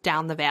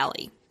down the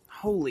valley.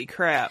 Holy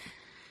crap.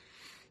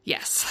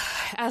 Yes.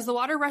 As the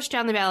water rushed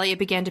down the valley, it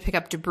began to pick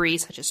up debris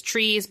such as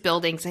trees,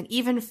 buildings, and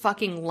even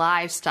fucking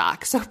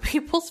livestock. So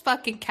people's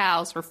fucking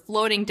cows were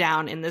floating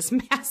down in this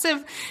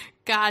massive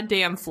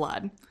goddamn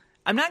flood.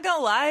 I'm not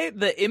gonna lie,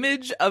 the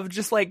image of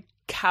just like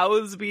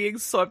cows being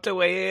swept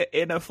away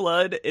in a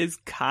flood is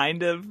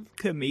kind of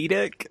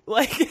comedic.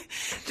 Like,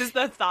 just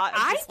the thought. Of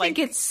I just, think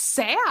it's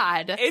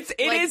sad. It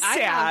is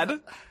sad.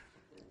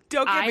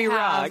 Don't get me wrong.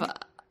 I have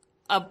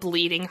a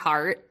bleeding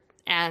heart,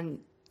 and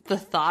the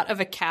thought of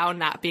a cow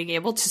not being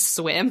able to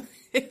swim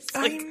makes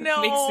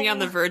me on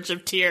the verge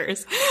of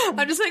tears.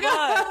 I'm just like,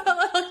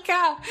 oh, little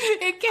cow,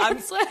 it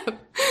can't swim.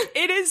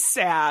 It is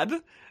sad,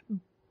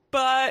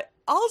 but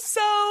also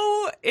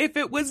if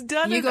it was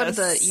done in a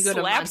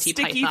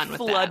slapsticky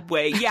flood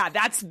way, yeah,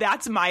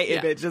 that's my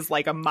image is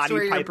like a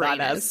Monty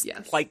Python-esque,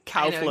 like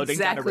cow floating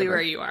down a river. Exactly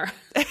where you are.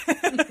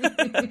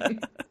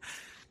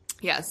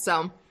 Yeah,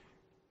 so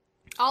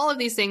all of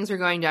these things were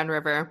going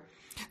downriver.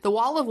 The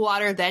wall of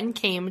water then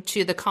came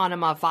to the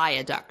Conemaugh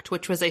Viaduct,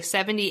 which was a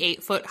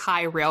 78-foot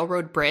high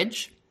railroad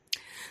bridge.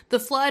 The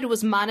flood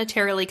was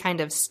monetarily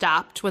kind of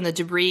stopped when the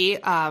debris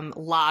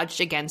lodged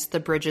against the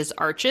bridge's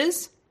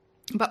arches.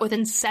 But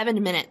within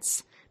 7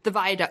 minutes, the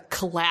viaduct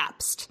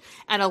collapsed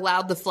and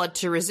allowed the flood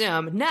to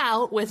resume,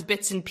 now with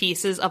bits and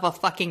pieces of a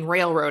fucking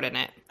railroad in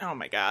it. Oh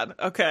my God.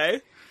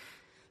 Okay.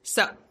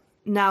 So,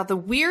 now the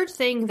weird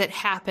thing that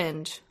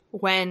happened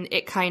when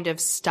it kind of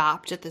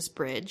stopped at this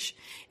bridge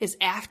is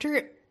after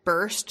it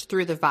burst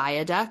through the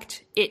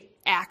viaduct, it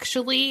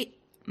actually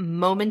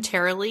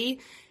momentarily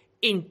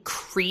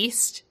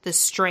increased the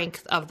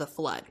strength of the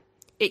flood.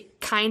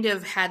 It kind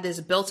of had this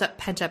built-up,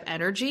 pent-up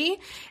energy,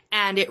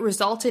 and it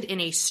resulted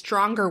in a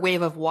stronger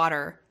wave of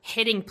water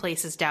hitting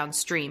places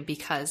downstream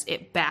because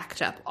it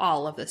backed up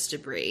all of this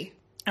debris.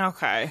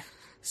 Okay.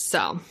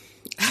 So,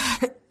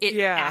 it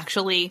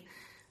actually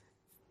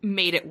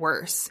made it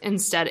worse.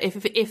 Instead,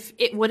 if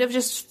it would have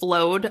just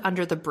flowed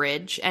under the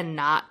bridge and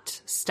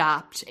not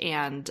stopped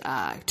and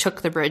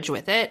took the bridge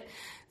with it,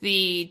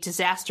 the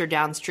disaster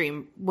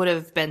downstream would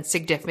have been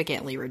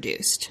significantly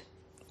reduced.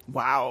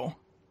 Wow.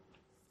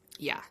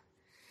 Yeah.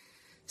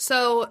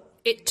 So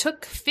it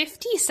took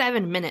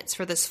 57 minutes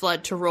for this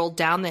flood to roll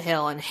down the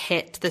hill and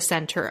hit the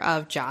center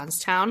of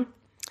Johnstown.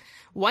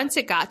 Once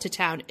it got to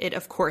town, it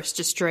of course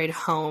destroyed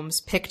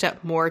homes, picked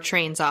up more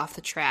trains off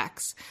the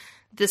tracks.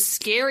 The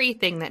scary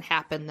thing that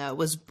happened, though,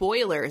 was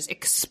boilers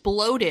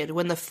exploded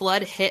when the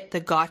flood hit the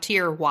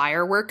Gautier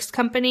Wireworks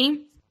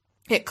Company.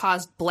 It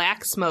caused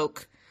black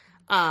smoke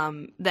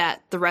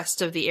that the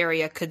rest of the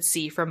area could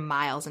see for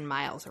miles and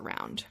miles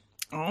around.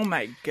 Oh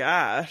my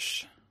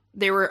gosh.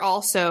 There were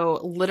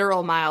also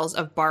literal miles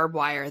of barbed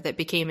wire that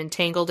became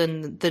entangled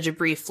in the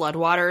debris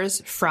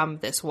floodwaters from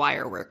this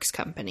Wireworks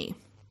Company.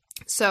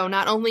 So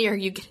not only are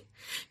you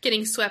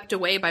getting swept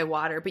away by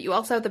water, but you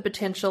also have the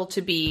potential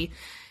to be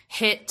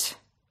hit,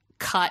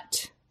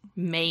 cut,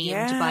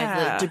 maimed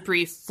by the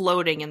debris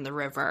floating in the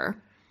river.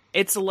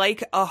 It's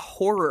like a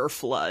horror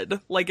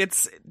flood. Like,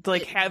 it's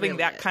like having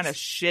really that kind of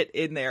shit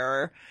in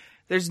there.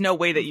 There's no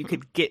way that you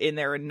could get in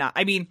there and not.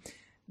 I mean,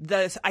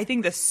 I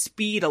think the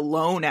speed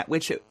alone at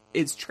which it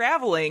is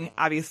traveling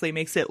obviously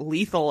makes it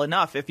lethal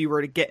enough if you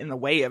were to get in the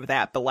way of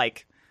that. But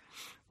like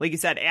you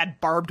said, add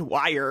barbed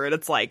wire, and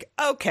it's like,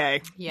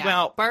 okay,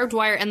 well, barbed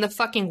wire, and the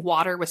fucking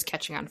water was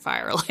catching on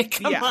fire. Like,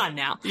 come on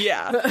now.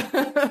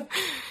 Yeah.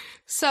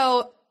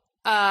 So,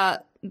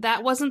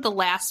 that wasn't the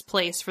last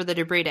place for the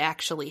debris to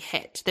actually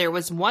hit. There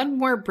was one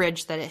more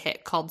bridge that it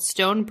hit called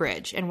Stone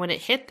Bridge, and when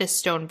it hit this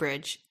stone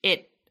bridge,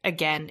 it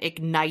again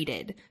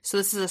ignited. So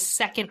this is a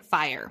second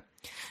fire.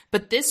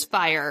 But this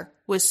fire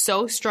was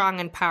so strong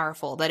and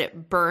powerful that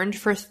it burned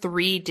for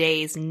 3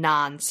 days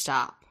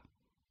nonstop.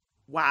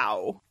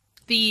 Wow.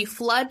 The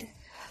flood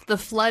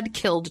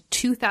killed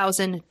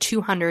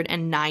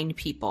 2,209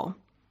 people.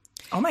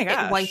 Oh my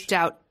gosh. It wiped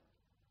out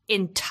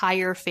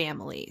entire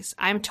families.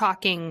 I'm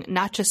talking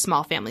not just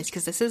small families,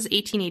 because this is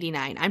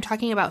 1889. I'm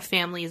talking about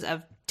families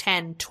of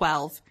 10,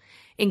 12,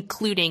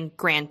 including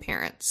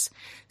grandparents.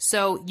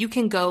 So you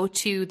can go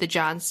to the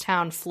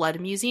Johnstown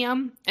Flood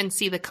Museum and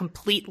see the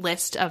complete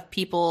list of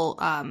people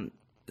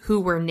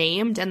who were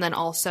named, and then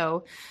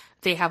also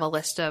they have a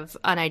list of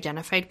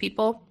unidentified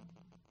people.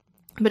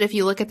 But if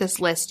you look at this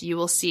list, you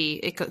will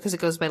see, because it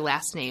goes by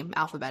last name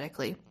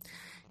alphabetically,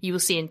 you will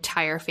see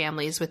entire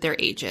families with their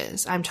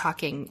ages. I'm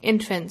talking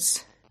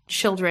infants,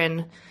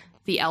 children,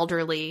 the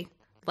elderly,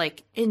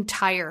 like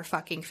entire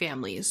fucking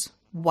families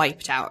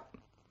wiped out.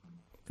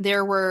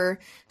 There were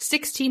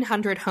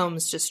 1,600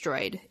 homes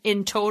destroyed.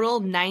 In total,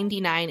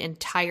 99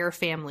 entire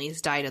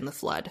families died in the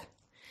flood,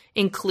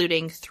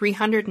 including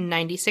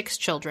 396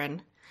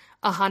 children,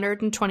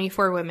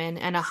 124 women,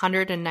 and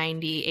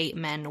 198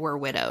 men were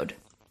widowed.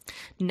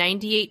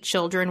 98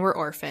 children were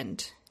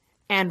orphaned,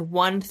 and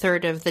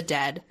 1/3 of the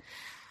dead,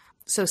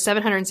 so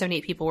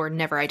 778 people, were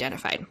never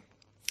identified.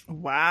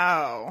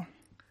 Wow.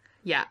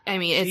 Yeah, I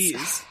mean,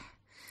 it's...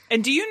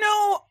 And do you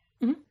know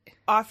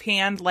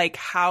offhand, like,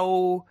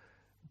 how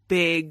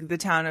big the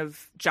town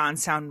of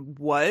Johnstown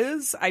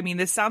was? I mean,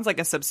 this sounds like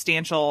a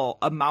substantial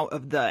amount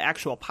of the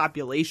actual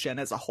population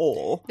as a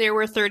whole. There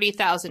were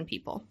 30,000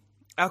 people.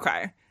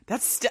 Okay.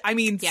 That's, still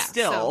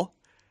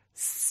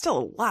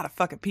a lot of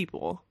fucking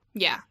people.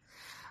 Yeah.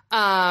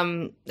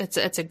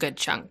 It's a good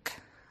chunk.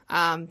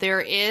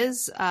 There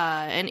is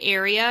an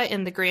area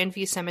in the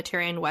Grandview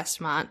Cemetery in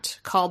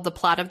Westmont called the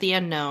Plot of the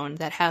Unknown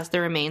that has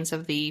the remains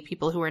of the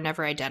people who were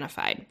never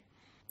identified.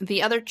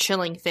 The other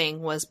chilling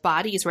thing was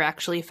bodies were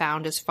actually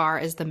found as far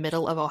as the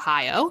middle of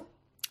Ohio.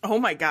 Oh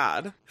my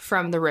God.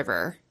 From the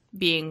river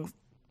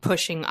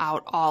pushing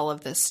out all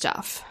of this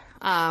stuff.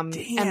 And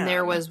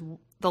there was,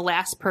 the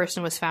last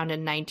person was found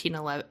in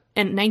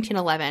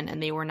 1911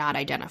 and they were not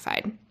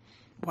identified.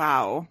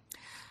 Wow.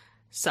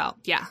 So,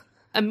 yeah.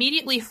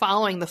 Immediately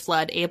following the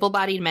flood,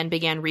 able-bodied men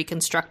began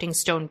reconstructing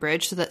Stone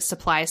Bridge so that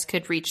supplies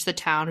could reach the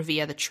town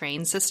via the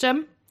train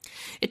system.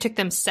 It took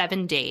them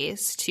 7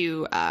 days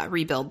to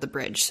rebuild the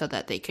bridge so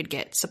that they could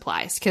get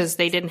supplies because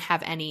they didn't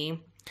have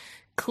any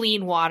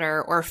clean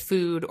water or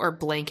food or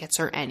blankets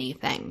or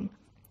anything.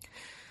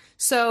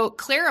 So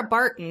Clara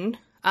Barton,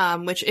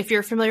 which if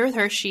you're familiar with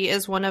her, she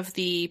is one of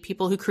the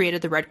people who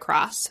created the Red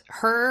Cross.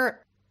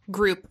 Her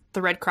group,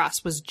 the Red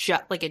Cross, was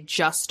it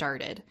just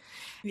started.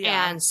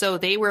 Yeah. And so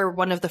they were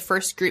one of the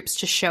first groups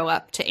to show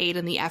up to aid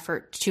in the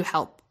effort to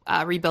help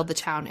rebuild the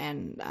town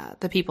and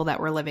the people that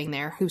were living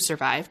there who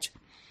survived.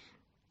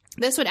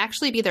 This would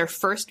actually be their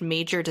first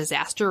major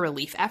disaster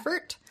relief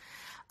effort.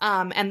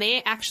 And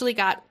they actually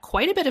got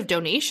quite a bit of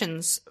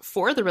donations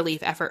for the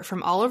relief effort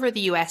from all over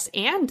the U.S.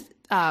 and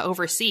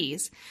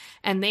overseas.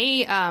 And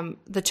they,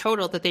 the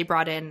total that they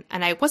brought in,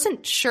 and I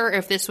wasn't sure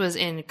if this was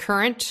in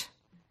current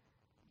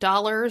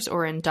dollars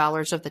or in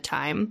dollars of the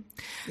time,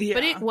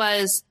 but it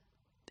was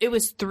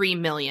 $3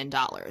 million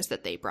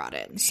that they brought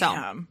in. So.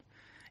 Damn.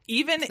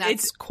 Even that's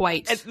it's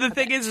quite the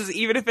thing is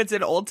even if it's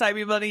in old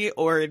timey money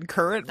or in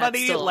current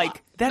money,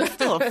 that's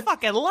still a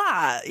fucking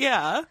lot.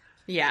 Yeah.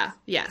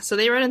 Yeah. So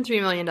they brought in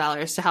 $3 million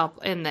to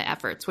help in the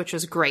efforts, which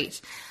was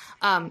great.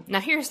 Now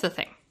here's the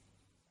thing.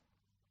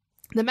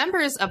 The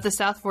members of the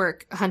South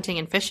Fork Hunting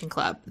and Fishing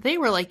Club, they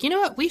were like, you know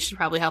what? We should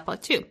probably help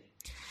out too.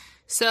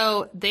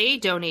 So they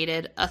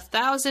donated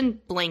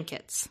 1,000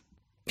 blankets.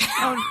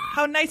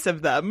 How nice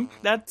of them.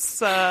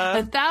 That's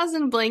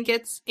 1,000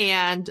 blankets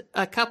and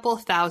a couple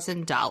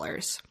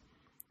 $1,000.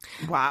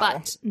 Wow.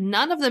 But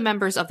none of the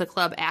members of the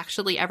club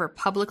actually ever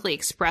publicly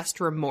expressed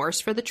remorse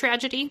for the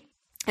tragedy.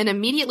 And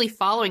immediately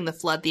following the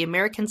flood, the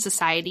American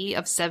Society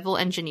of Civil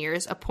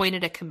Engineers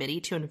appointed a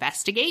committee to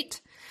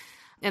investigate.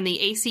 And the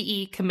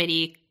ACE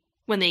committee,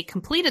 when they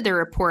completed their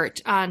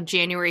report on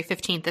January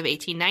 15th of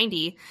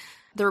 1890,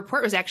 the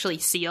report was actually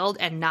sealed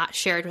and not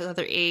shared with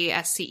other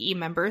AASCE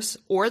members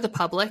or the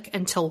public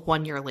until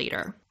 1 year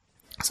later.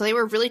 So they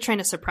were really trying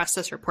to suppress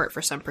this report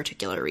for some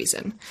particular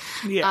reason.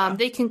 Yeah.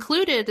 They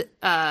concluded,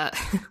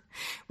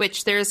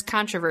 which there's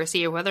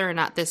controversy of whether or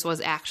not this was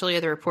actually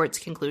the report's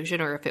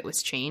conclusion or if it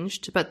was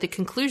changed. But the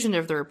conclusion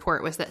of the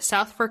report was that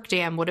South Fork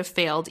Dam would have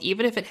failed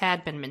even if it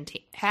had been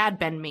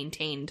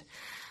maintained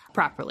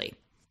properly.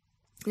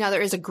 Now,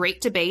 there is a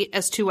great debate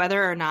as to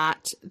whether or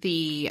not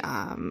the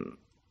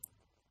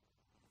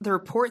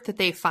report that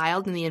they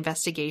filed in the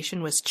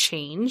investigation was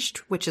changed,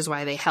 which is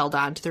why they held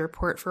on to the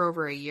report for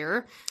over a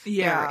year.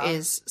 Yeah. There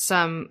is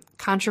some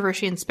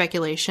controversy and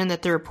speculation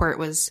that the report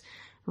was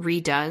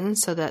redone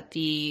so that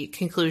the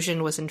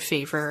conclusion was in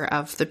favor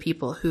of the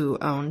people who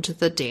owned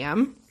the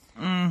dam.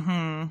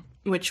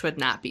 Mm-hmm. Which would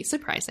not be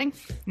surprising.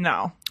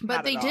 No.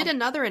 But they did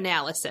another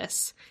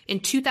analysis in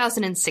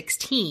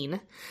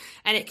 2016,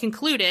 and it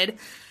concluded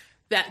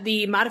that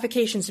the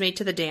modifications made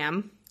to the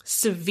dam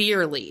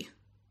severely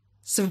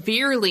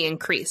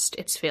increased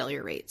its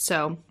failure rate.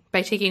 So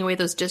by taking away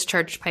those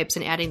discharge pipes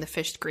and adding the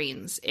fish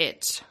screens,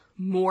 it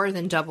more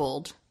than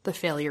doubled the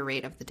failure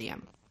rate of the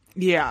dam.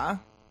 Yeah.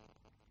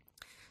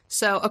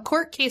 So a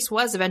court case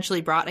was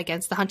eventually brought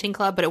against the hunting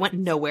club, but it went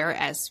nowhere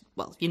as,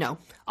 well, you know,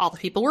 all the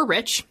people were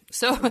rich.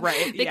 So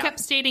they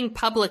kept stating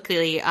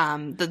publicly,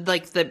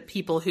 the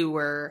people who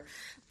were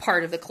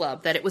part of the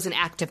club, that it was an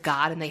act of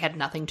God and they had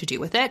nothing to do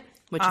with it,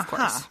 which of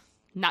course,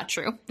 not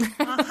true.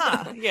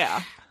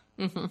 Yeah.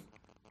 Mm-hmm.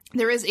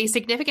 There is a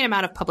significant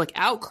amount of public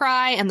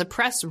outcry, and the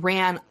press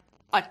ran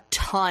a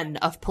ton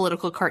of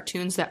political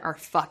cartoons that are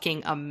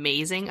fucking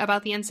amazing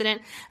about the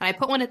incident. And I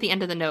put one at the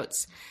end of the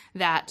notes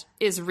that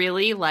is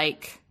really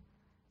like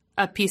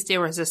a piece de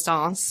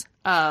resistance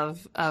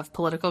of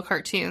political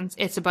cartoons.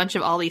 It's a bunch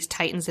of all these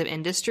titans of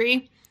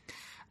industry,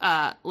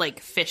 like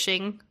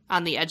fishing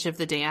on the edge of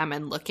the dam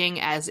and looking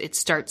as it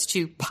starts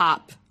to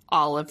pop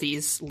all of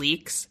these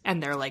leaks,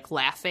 and they're like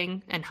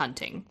laughing and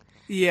hunting.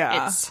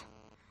 Yeah. It's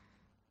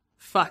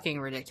fucking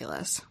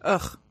ridiculous.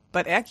 Ugh,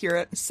 but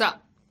accurate. So,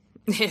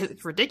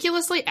 it's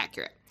ridiculously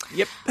accurate.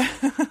 Yep.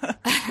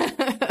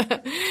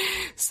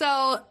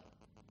 So,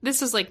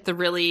 this is like the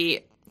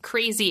really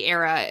crazy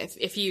era.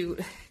 If you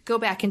go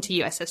back into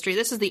U.S. history,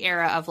 this is the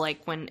era of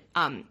like when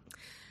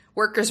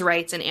workers'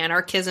 rights and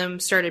anarchism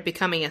started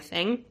becoming a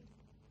thing.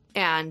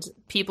 And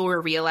people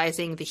were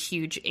realizing the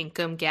huge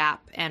income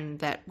gap and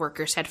that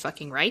workers had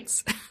fucking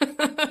rights.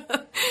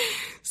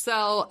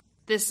 So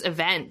this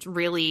event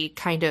really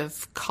kind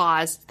of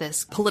caused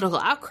this political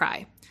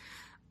outcry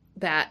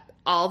that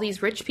all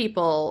these rich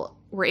people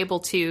were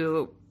able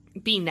to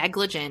be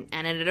negligent,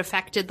 and it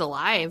affected the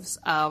lives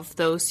of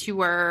those who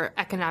were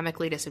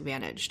economically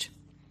disadvantaged.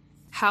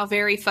 How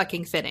very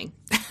fucking fitting.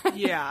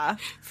 Yeah.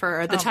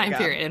 For the time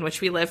period in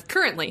which we live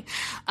currently.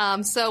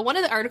 So one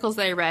of the articles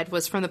that I read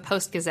was from the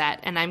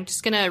Post-Gazette, and I'm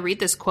just going to read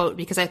this quote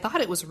because I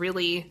thought it was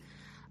really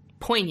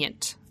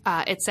poignant.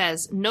 It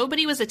says,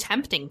 "Nobody was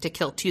attempting to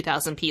kill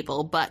 2,000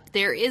 people, but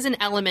there is an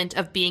element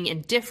of being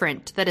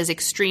indifferent that is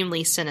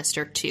extremely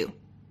sinister too."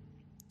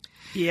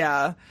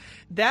 Yeah.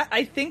 That,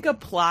 I think,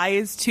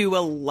 applies to a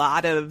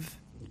lot of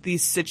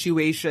these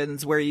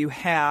situations where you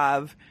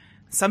have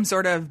some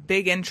sort of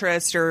big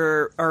interest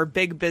or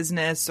big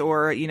business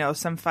or, you know,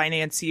 some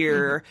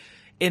financier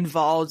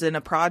involved in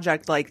a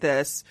project like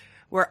this,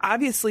 where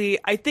obviously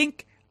I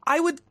think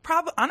I would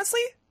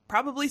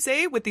probably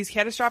say with these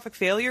catastrophic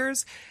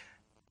failures,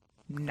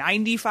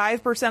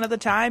 95% of the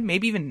time,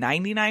 maybe even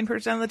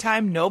 99% of the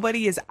time,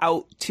 nobody is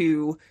out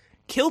to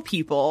kill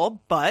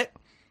people. But,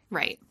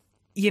 right,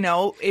 you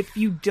know, if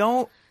you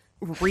don't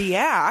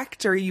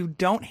react or you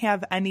don't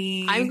have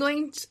any... I'm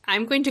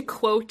going to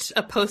quote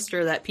a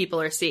poster that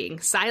people are seeing.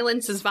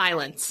 "Silence is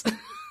violence."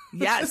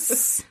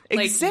 Yes,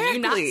 like, exactly. You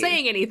not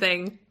saying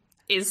anything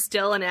is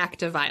still an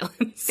act of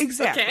violence.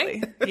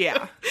 Exactly. Okay?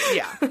 Yeah.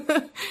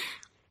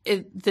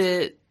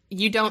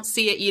 You don't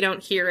see it, you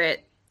don't hear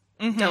it,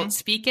 don't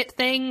speak it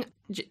thing.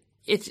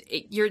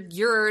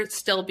 You're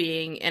still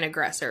being an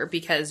aggressor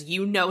because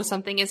you know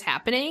something is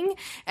happening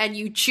and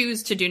you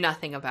choose to do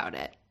nothing about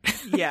it.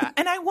 Yeah.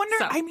 And I wonder,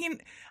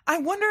 I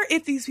wonder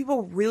if these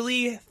people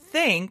really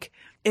think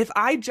if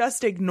I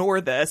just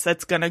ignore this,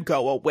 it's going to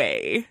go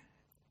away.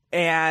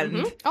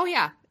 And oh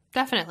yeah,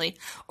 definitely.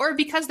 Or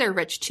because they're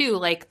rich too,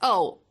 like,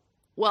 oh,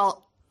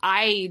 well,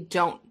 I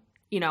don't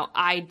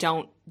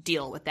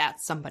deal with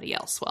that. Somebody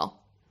else will.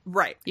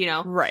 Right. You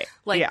know? Right.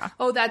 Like, yeah.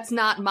 Oh, that's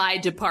not my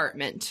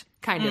department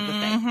kind of a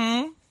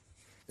thing.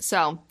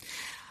 So,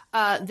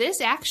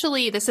 this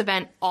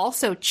event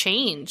also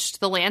changed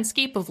the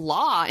landscape of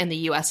law in the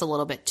U.S. a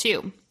little bit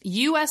too.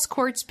 U.S.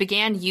 courts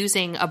began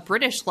using a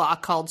British law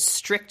called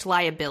strict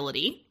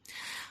liability,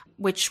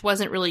 which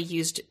wasn't really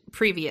used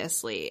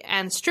previously.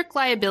 And strict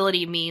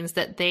liability means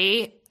that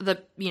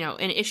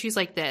in issues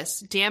like this,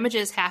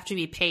 damages have to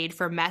be paid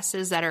for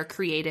messes that are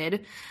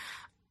created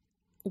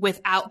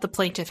without the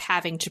plaintiff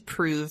having to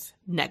prove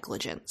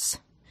negligence.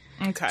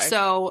 Okay.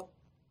 So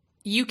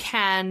you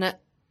can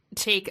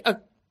take a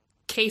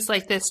case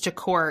like this to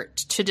court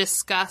to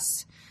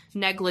discuss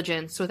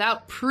negligence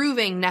without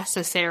proving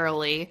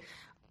necessarily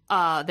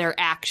their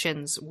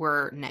actions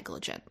were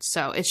negligent.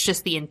 So it's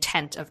just the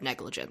intent of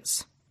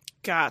negligence.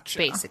 Gotcha.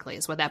 Basically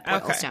is what that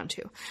boils down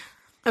to.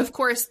 Of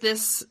course,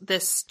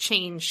 this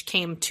change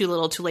came too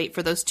little too late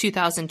for those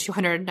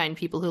 2,209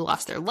 people who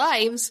lost their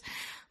lives.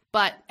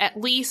 But at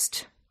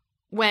least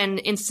when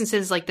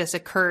instances like this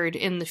occurred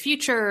in the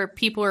future,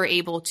 people are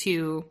able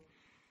to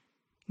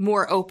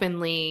more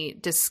openly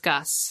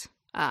discuss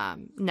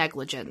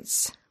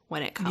negligence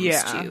when it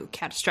comes to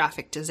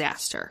catastrophic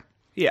disaster.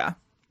 Yeah.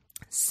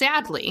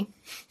 Sadly,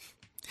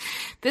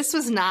 this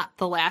was not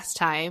the last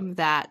time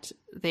that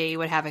they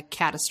would have a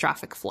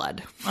catastrophic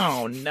flood.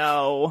 Oh,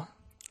 no.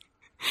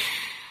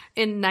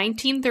 In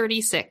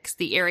 1936,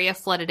 the area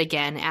flooded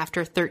again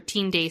after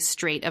 13 days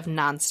straight of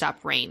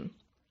nonstop rain.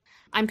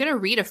 I'm going to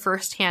read a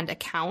firsthand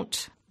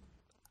account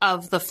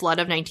of the flood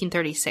of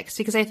 1936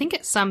 because I think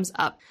it sums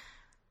up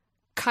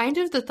kind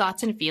of the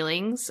thoughts and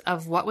feelings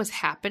of what was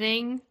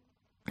happening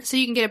so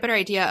you can get a better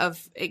idea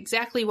of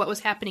exactly what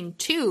was happening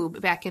too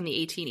back in the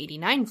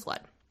 1889 flood.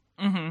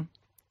 Mm-hmm.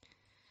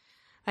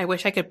 I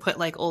wish I could put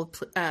like old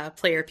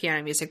player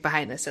piano music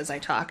behind this as I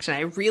talked, and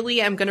I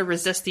really am going to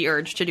resist the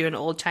urge to do an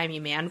old-timey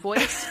man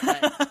voice,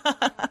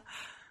 but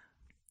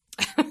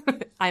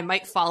I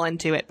might fall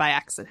into it by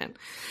accident.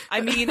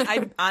 I mean,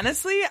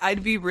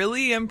 I'd be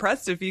really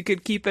impressed if you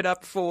could keep it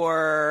up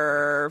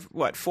for,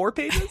 4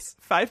 pages?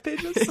 5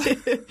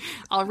 pages?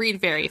 I'll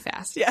read very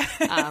fast. Yeah.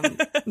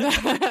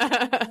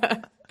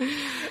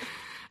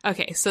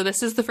 Okay, so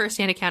this is the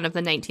first-hand account of the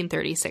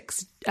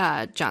 1936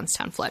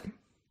 Johnstown flood.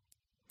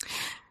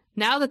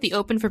 Now that the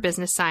open for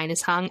business sign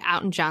is hung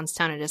out in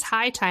Johnstown, it is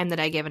high time that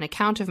I give an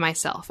account of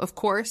myself, of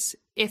course,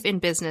 if in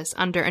business,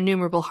 under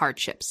innumerable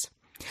hardships.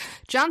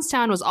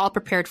 Johnstown was all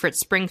prepared for its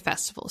spring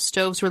festival.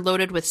 Stoves were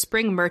loaded with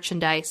spring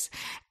merchandise,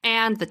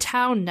 and the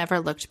town never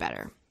looked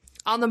better.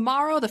 On the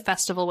morrow the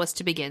festival was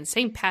to begin.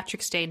 St.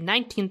 Patrick's Day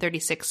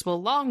 1936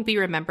 will long be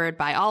remembered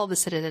by all the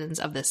citizens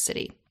of this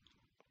city.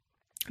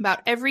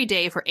 About every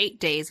day for 8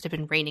 days it had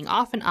been raining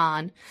off and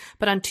on,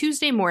 but on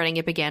Tuesday morning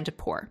it began to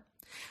pour.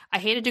 I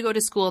hated to go to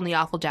school in the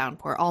awful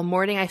downpour. All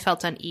morning I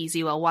felt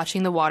uneasy while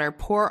watching the water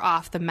pour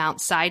off the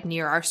mount side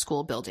near our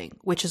school building,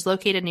 which is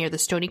located near the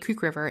Stony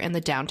Creek River in the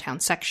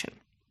downtown section.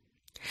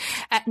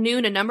 At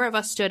noon, a number of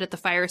us stood at the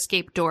fire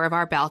escape door of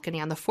our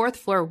balcony on the 4th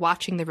floor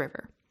watching the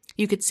river.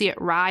 You could see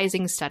it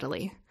rising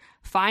steadily.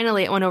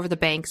 Finally, it went over the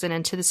banks and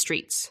into the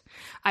streets.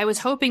 I was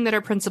hoping that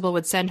our principal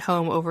would send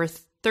home over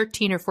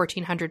 1,300 or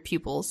 1,400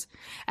 pupils.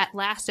 At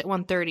last, at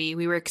 1:30,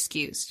 we were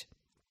excused.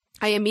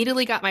 I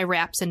immediately got my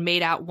wraps and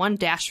made out one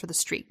dash for the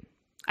street.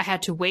 I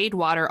had to wade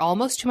water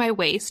almost to my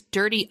waist,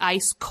 dirty,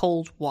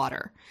 ice-cold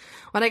water.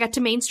 When I got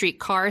to Main Street,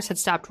 cars had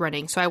stopped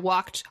running, so I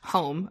walked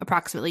home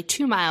approximately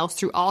 2 miles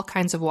through all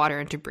kinds of water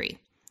and debris.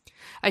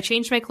 I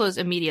changed my clothes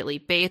immediately,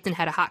 bathed, and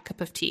had a hot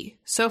cup of tea.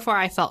 So far,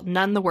 I felt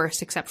none the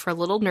worse except for a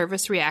little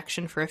nervous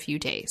reaction for a few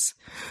days.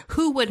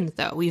 Who wouldn't,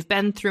 though? We've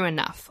been through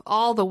enough.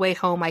 All the way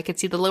home, I could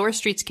see the lower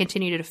streets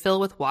continue to fill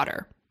with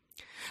water.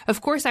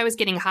 Of course, I was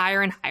getting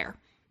higher and higher.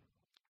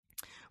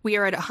 We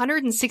are at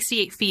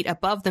 168 feet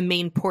above the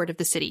main port of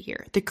the city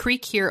here. The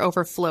creek here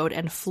overflowed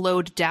and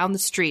flowed down the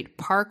street,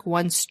 park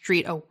one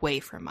street away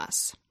from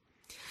us.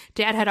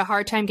 Dad had a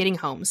hard time getting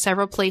home.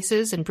 Several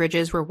places and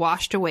bridges were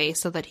washed away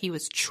so that he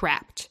was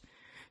trapped.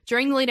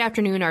 During the late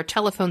afternoon, our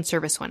telephone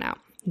service went out.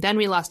 Then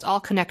we lost all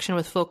connection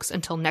with folks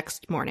until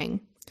next morning.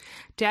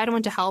 Dad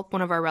went to help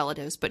one of our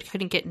relatives, but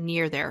couldn't get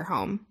near their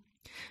home.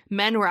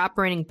 Men were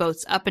operating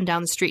boats up and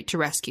down the street to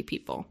rescue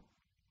people.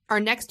 Our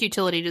next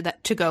utility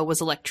to go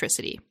was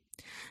electricity.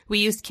 We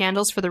used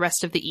candles for the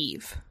rest of the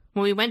eve.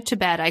 When we went to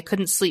bed, I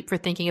couldn't sleep for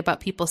thinking about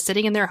people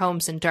sitting in their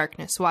homes in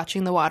darkness,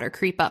 watching the water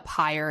creep up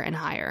higher and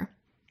higher.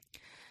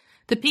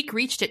 The peak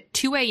reached at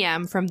 2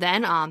 a.m. From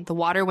then on, the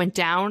water went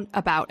down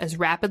about as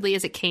rapidly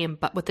as it came,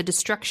 but with the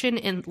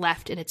destruction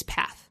left in its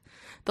path.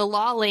 The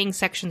law-laying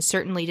section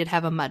certainly did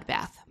have a mud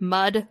bath.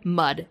 Mud,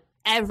 mud,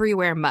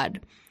 everywhere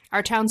mud.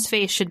 Our town's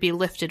face should be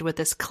lifted with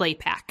this clay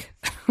pack.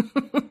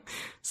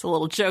 It's a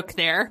little joke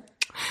there.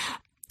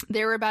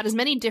 There were about as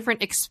many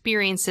different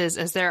experiences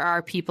as there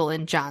are people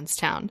in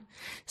Johnstown.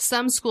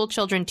 Some school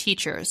children,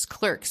 teachers,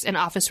 clerks, and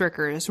office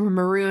workers were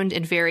marooned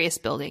in various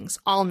buildings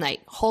all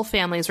night. Whole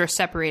families were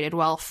separated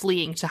while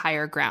fleeing to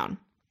higher ground.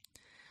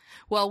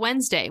 Well,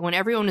 Wednesday, when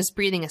everyone was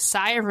breathing a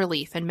sigh of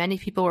relief and many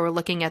people were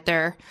looking at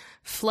their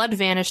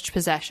flood-vanished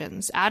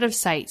possessions, out of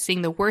sight,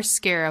 seeing the worst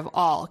scare of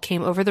all,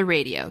 came over the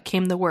radio,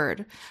 came the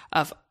word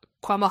of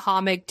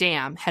Quamahamig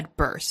Dam had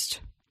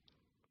burst.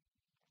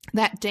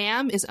 That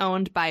dam is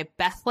owned by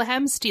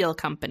Bethlehem Steel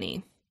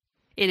Company.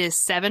 It is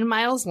 7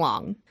 miles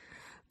long.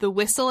 The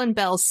whistle and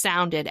bells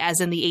sounded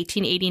as in the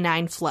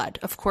 1889 flood.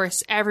 Of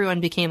course, everyone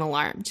became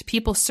alarmed.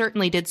 People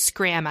certainly did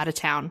scram out of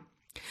town.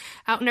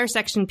 Out in our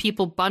section,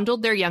 people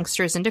bundled their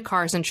youngsters into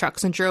cars and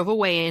trucks and drove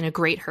away in a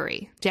great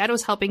hurry. Dad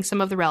was helping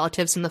some of the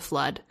relatives in the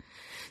flood,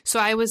 so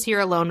I was here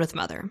alone with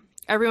Mother.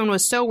 Everyone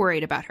was so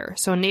worried about her,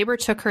 so a neighbor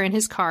took her in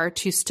his car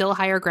to still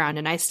higher ground,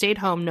 and I stayed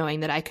home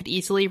knowing that I could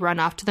easily run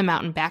off to the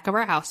mountain back of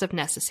our house if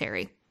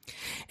necessary.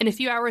 In a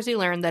few hours, we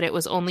learned that it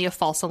was only a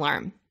false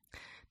alarm.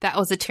 That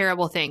was a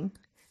terrible thing.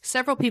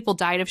 Several people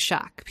died of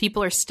shock.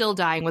 People are still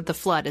dying with the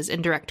flood as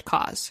indirect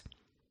cause.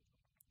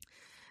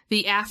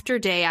 The after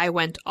day I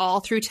went all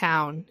through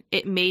town.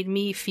 It made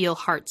me feel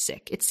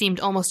heartsick. It seemed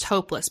almost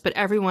hopeless, but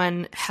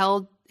everyone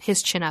held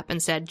his chin up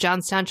and said,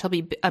 Johnstown shall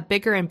be a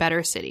bigger and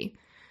better city.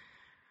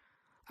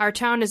 Our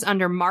town is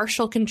under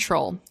martial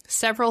control.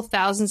 Several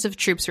thousands of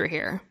troops were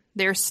here.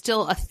 There's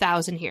still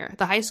 1,000 here.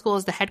 The high school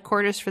is the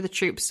headquarters for the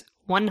troops,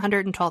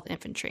 112th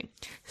Infantry.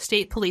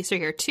 State police are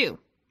here too.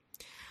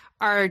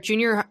 Our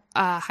junior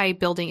high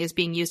building is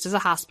being used as a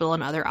hospital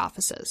and other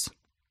offices.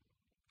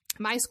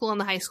 My school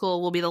and the high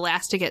school will be the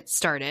last to get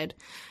started.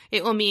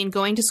 It will mean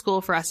going to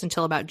school for us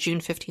until about June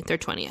 15th or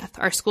 20th.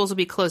 Our schools will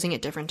be closing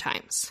at different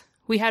times.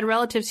 We had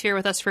relatives here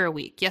with us for a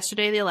week.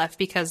 Yesterday they left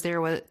because there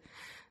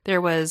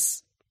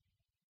was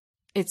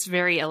it's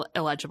very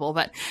illegible,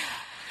 but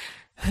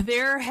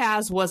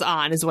was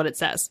on is what it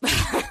says.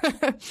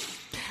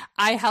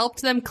 I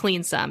helped them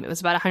clean some. It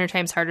was about 100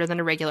 times harder than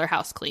a regular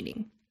house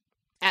cleaning.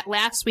 At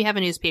last, we have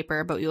a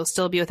newspaper, but we will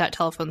still be without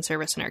telephone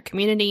service in our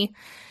community.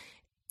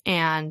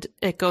 And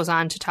it goes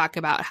on to talk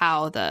about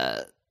how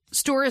the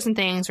stores and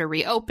things are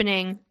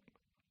reopening.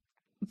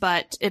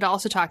 But it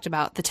also talked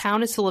about the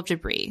town is full of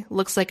debris.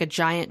 Looks like a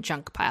giant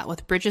junk pile.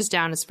 With bridges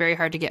down, it's very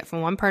hard to get from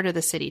one part of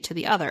the city to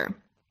the other.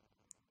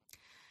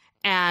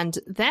 And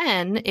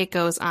then it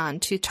goes on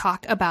to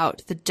talk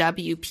about the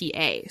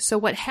WPA. So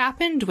what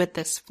happened with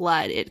this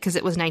flood, because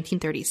it was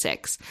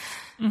 1936,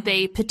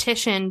 they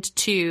petitioned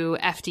to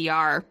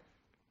FDR,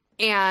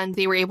 and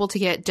they were able to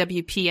get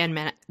WPA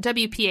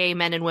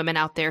men and women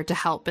out there to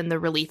help in the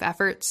relief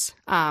efforts,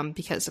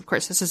 because, of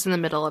course, this is in the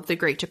middle of the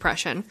Great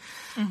Depression.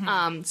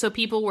 So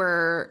people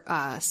were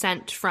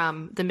sent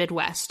from the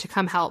Midwest to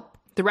come help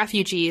the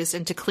refugees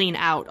and to clean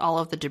out all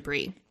of the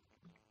debris.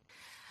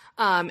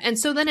 And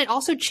so then it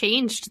also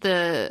changed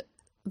the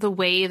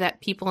way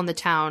that people in the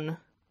town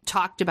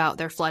talked about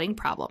their flooding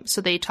problems. So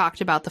they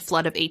talked about the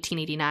flood of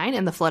 1889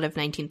 and the flood of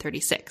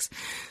 1936.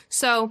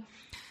 So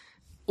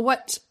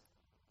what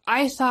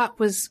I thought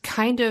was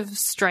kind of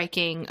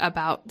striking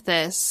about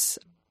this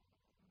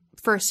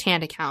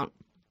firsthand account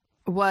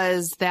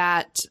was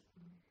that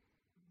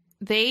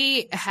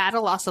they had a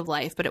loss of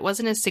life, but it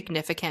wasn't as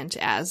significant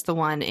as the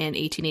one in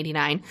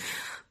 1889.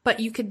 But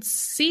you could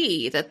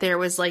see that there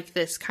was like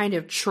this kind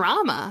of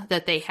trauma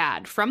that they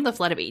had from the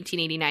flood of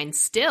 1889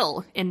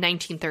 still in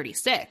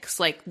 1936.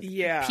 Like,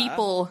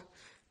 people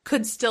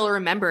could still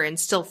remember and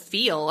still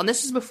feel. And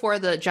this is before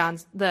the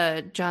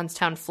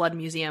Johnstown Flood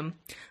Museum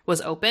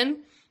was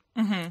open.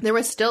 there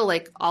was still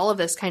like all of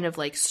this kind of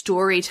like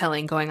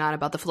storytelling going on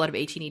about the flood of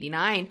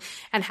 1889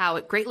 and how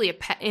it greatly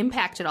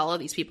impacted all of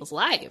these people's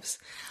lives.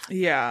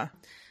 Yeah.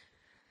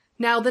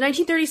 Now, the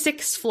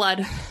 1936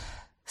 flood,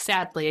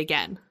 sadly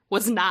again,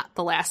 was not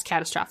the last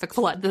catastrophic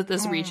flood that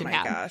this region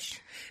had. Oh my gosh.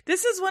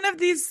 This is one of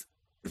these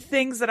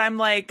things that I'm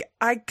like,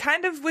 I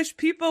kind of wish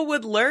people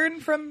would learn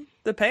from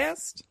the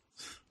past.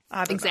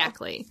 I don't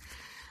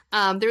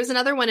know. There was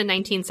another one in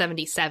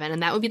 1977,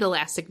 and that would be the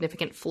last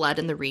significant flood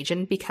in the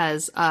region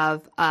because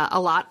of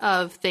a lot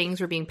of things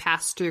were being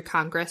passed through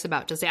Congress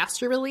about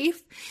disaster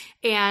relief.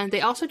 And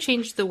they also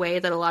changed the way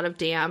that a lot of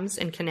dams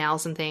and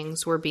canals and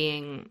things were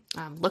being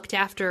looked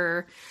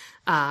after.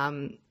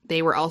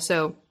 They were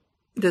also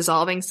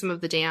dissolving some of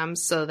the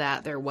dams so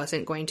that there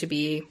wasn't going to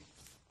be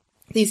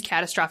these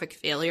catastrophic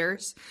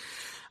failures.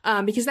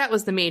 Because that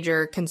was the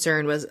major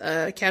concern, was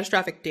a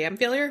catastrophic dam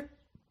failure.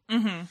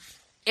 Mm-hmm.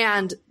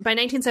 And by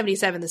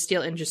 1977, the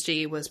steel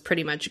industry was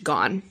pretty much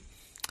gone.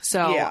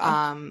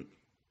 So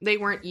they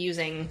weren't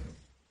using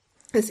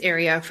this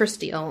area for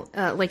steel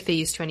like they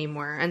used to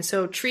anymore. And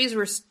so trees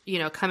were,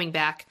 coming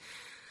back.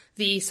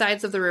 The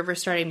sides of the river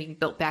starting being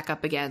built back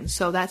up again.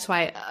 So that's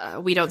why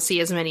we don't see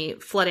as many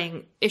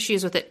flooding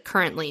issues with it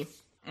currently.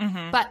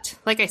 Mm-hmm. But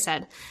like I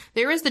said,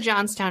 there is the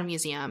Johnstown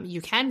Museum.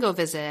 You can go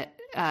visit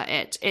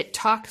it. It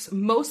talks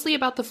mostly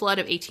about the flood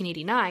of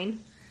 1889.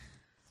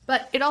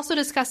 But it also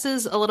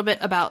discusses a little bit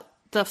about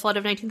the flood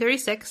of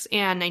 1936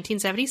 and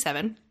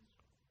 1977.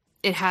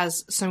 It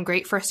has some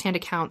great firsthand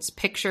accounts,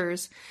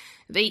 pictures.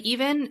 They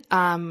even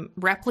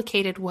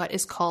replicated what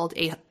is called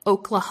a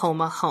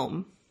Oklahoma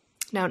home.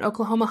 Now, an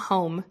Oklahoma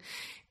home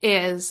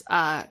is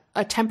a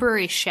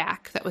temporary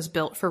shack that was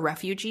built for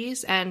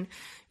refugees, and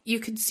you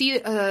could see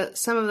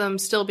some of them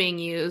still being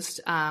used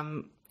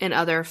in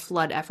other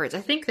flood efforts.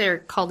 I think they're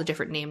called a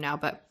different name now,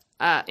 but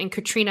in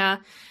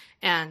Katrina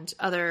and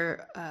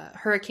other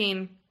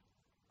hurricane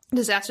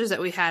disasters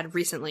that we had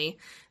recently,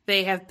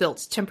 they have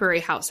built temporary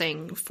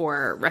housing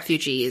for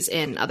refugees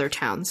in other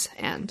towns.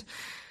 And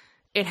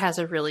it has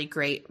a really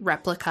great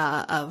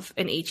replica of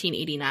an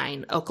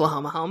 1889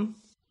 Oklahoma home.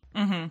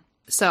 Mm-hmm.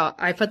 So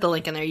I put the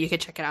link in there. You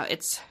could check it out.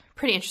 It's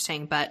pretty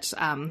interesting, but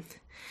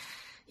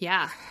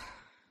yeah.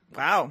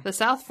 Wow. The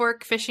South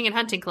Fork Fishing and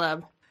Hunting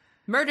Club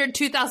murdered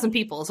 2,000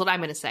 people is what I'm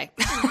going to say.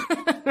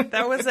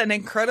 That was an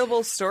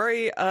incredible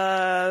story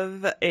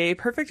of a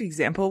perfect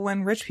example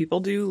when rich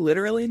people do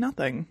literally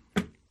nothing.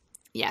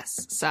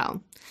 Yes.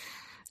 So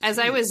as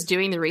I was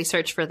doing the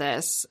research for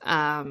this,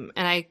 and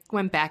I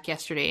went back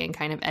yesterday and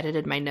kind of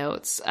edited my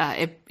notes,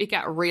 it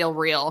got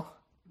real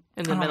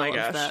in the middle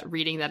of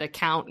reading that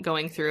account,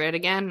 going through it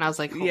again. And I was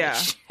like, holy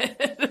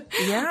shit.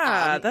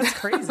 Yeah, that's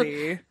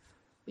crazy.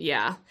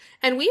 Yeah.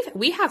 And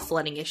we have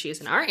flooding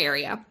issues in our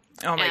area.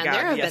 Oh my and God,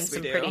 there have yes, been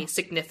some we do. pretty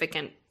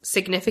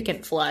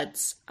significant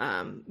floods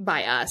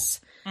by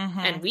us. Mm-hmm.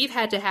 And we've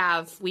had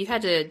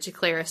to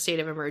declare a state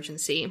of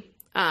emergency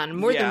on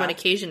more than one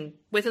occasion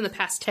within the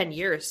past 10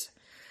 years.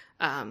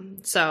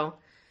 So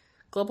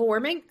global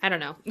warming, I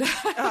don't know.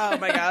 Oh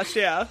my gosh,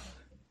 yeah.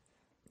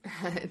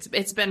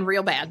 It's been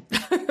real bad.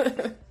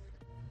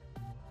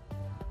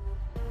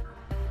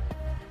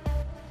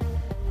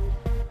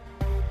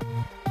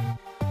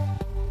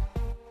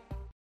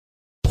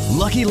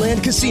 Lucky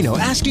Land Casino,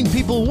 asking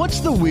people, what's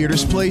the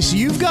weirdest place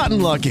you've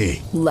gotten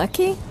lucky?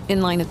 Lucky? In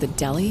line at the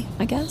deli,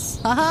 I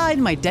guess? Aha,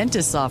 in my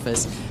dentist's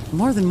office.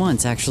 More than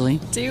once,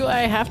 actually. Do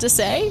I have to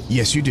say?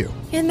 Yes, you do.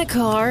 In the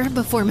car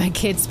before my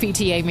kids'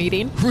 PTA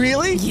meeting.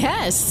 Really?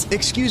 Yes.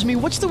 Excuse me,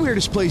 what's the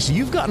weirdest place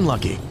you've gotten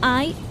lucky?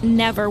 I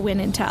never win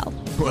and tell.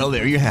 Well,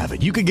 there you have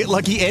it. You can get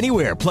lucky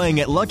anywhere, playing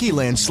at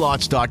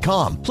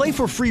LuckyLandSlots.com. Play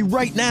for free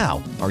right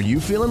now. Are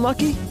you feeling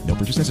lucky? No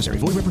purchase necessary.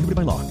 Void where prohibited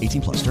by law.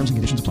 18 plus. Terms and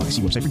conditions apply.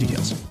 See website for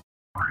details.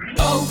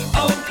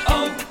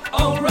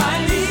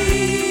 O'Reilly.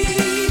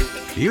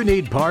 You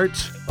need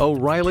parts?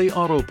 O'Reilly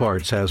Auto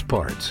Parts has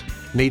parts.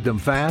 Need them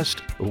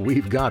fast?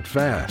 We've got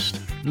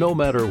fast. No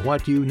matter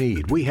what you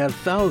need, we have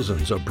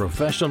thousands of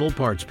professional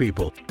parts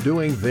people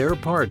doing their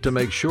part to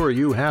make sure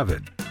you have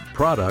it.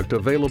 Product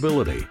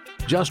availability.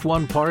 Just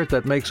one part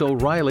that makes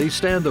O'Reilly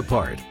stand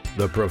apart.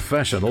 The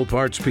professional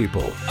parts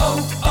people.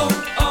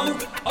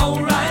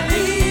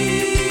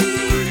 O'Reilly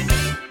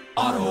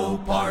Auto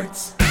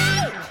Parts.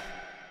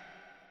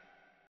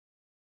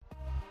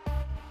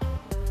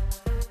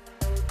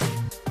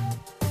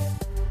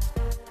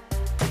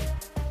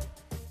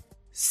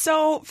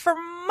 So for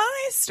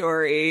my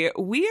story,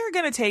 we are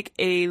going to take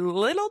a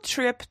little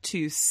trip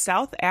to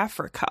South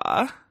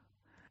Africa.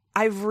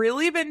 I've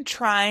really been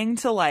trying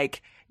to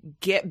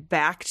get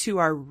back to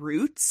our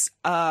roots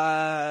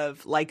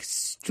of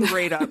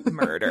straight up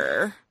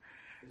murder.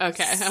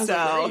 Okay. I was like, where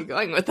are you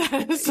going with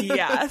this?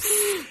 Yes.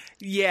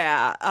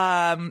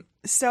 Yeah.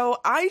 So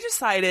I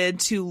decided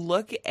to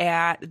look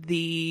at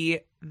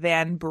the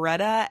Van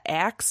Breda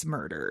axe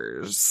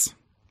murders.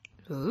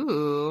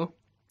 Ooh.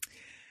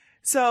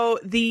 So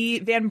the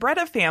Van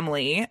Breda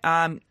family,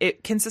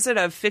 it consisted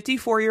of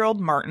 54-year-old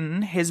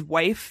Martin, his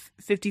wife,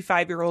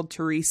 55-year-old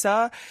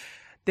Teresa.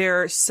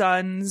 their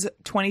sons,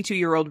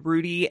 22-year-old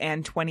Rudy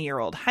and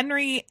 20-year-old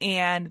Henry,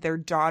 and their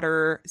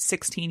daughter,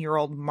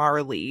 16-year-old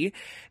Marley.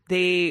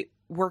 They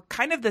were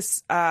kind of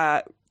this,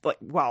 not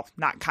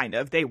kind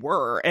of, they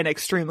were an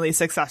extremely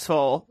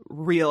successful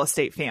real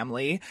estate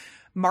family.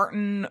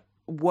 Martin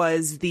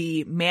was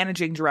the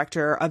managing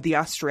director of the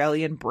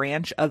Australian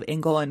branch of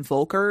Ingle and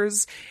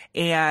Volkers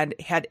and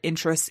had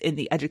interests in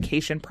the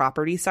education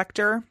property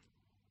sector.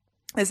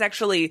 This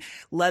actually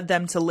led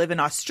them to live in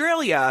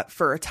Australia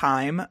for a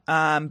time,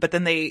 but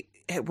then they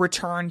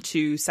returned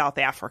to South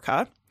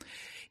Africa.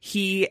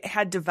 He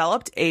had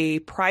developed a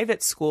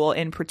private school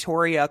in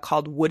Pretoria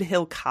called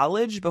Woodhill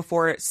College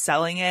before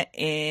selling it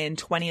in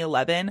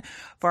 2011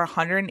 for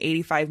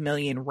 185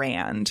 million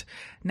rand.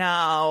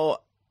 Now,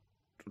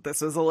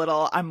 this was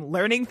I'm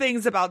learning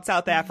things about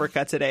South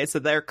Africa today. So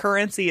their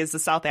currency is the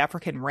South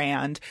African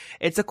rand.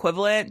 It's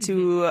equivalent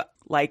to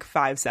like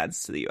 5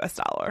 cents to the US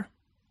dollar.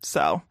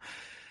 So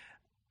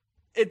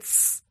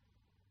it's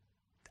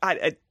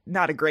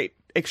not a great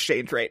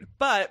exchange rate,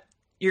 but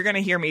you're going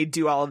to hear me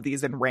do all of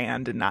these in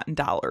rand and not in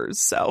dollars.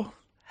 So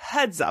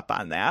heads up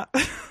on that.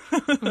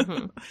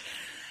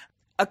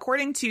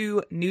 According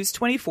to News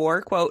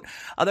 24, quote,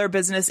 other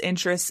business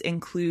interests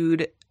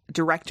include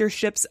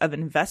directorships of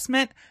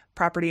investment,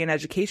 property and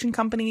education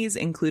companies,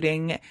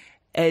 including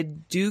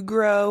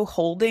Edugro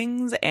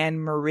Holdings and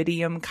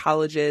Meridium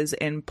Colleges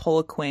in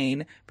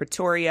Polokwane,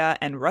 Pretoria,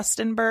 and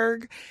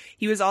Rustenburg.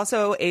 He was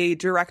also a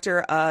director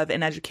of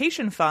an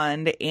education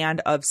fund and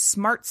of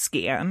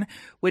SmartScan,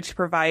 which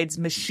provides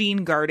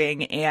machine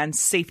guarding and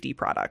safety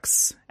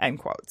products, end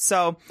quote.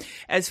 So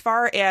as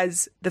far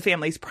as the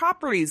family's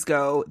properties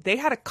go, they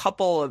had a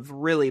couple of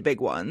really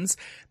big ones.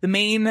 The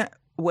main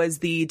was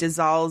the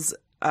Dizals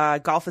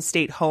golf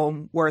estate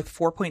home worth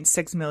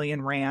 4.6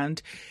 million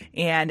rand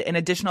and an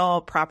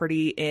additional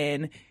property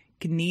in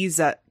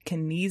Knysna.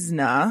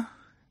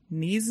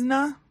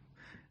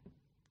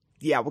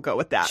 Yeah, we'll go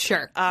with that.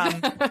 Sure.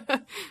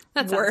 That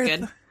sounds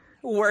good.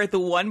 Worth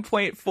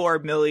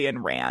 1.4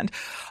 million rand.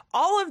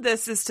 All of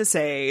this is to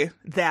say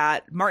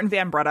that Martin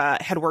Van Breda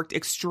had worked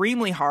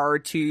extremely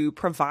hard to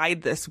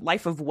provide this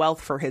life of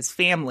wealth for his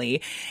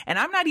family. And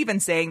I'm not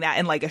even saying that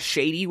in like a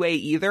shady way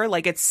either.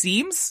 Like it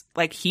seems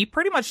like he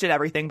pretty much did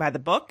everything by the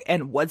book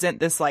and wasn't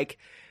this like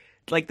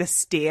the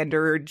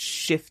standard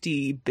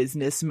shifty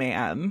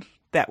businessman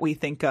that we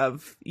think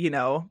of,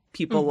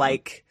 people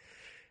like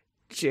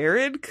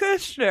Jared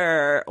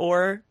Kushner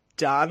or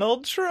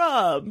Donald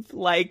Trump.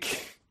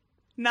 Like,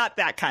 not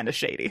that kind of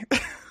shady.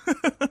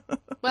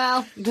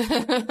 Well,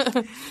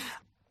 but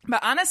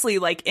honestly,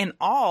 like in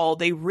all,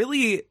 they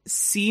really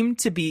seem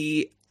to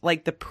be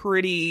like a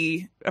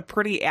pretty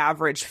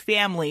average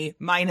family,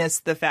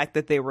 minus the fact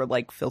that they were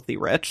like filthy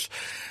rich.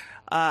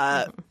 They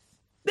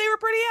were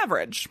pretty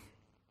average.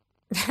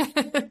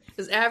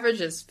 As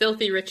average as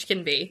filthy rich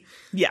can be.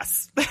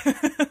 Yes.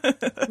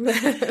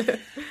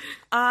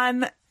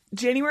 On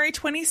January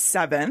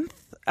 27th,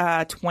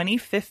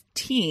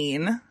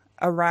 2015,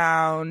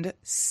 around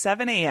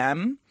 7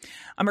 a.m.,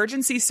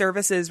 emergency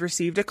services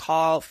received a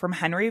call from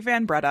Henry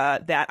Van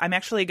Breda that I'm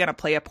actually going to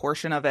play a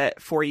portion of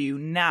it for you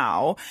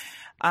now.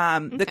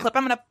 The clip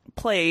I'm going to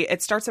play,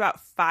 it starts about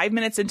 5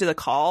 minutes into the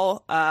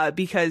call,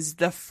 because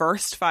the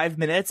first 5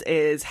 minutes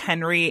is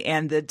Henry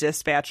and the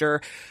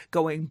dispatcher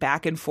going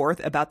back and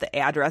forth about the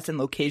address and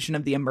location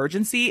of the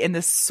emergency in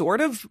this sort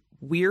of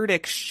weird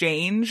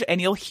exchange. And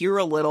you'll hear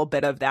a little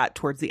bit of that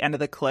towards the end of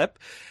the clip.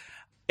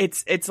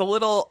 It's a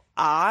little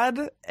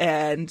odd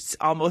and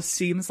almost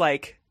seems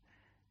like,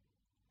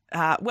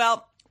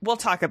 we'll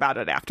talk about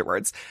it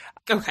afterwards.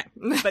 Okay.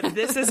 But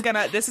this is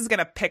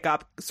gonna pick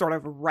up sort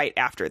of right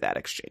after that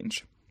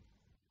exchange.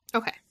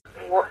 Okay.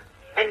 What?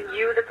 And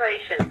you, the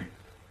patient?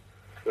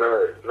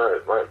 No,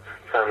 my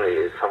family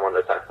is someone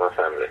attacked my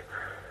family.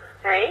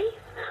 Hey?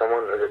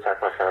 Someone has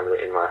attacked my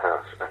family in my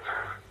house.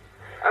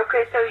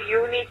 Okay, so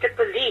you need the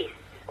police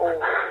or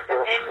an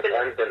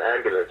ambulance. An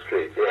ambulance,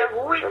 please. Yeah.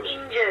 Now, who is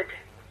injured?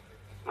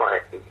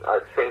 I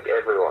think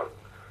everyone.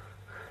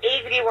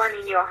 Everyone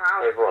in your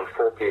house? Everyone,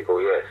 4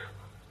 people, yes.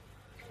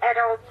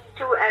 Adults,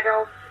 2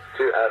 adults?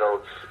 2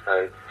 adults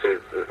and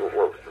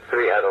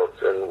 3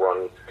 adults and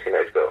 1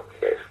 teenage girl,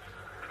 yes.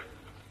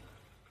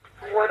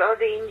 What are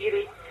the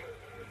injuries?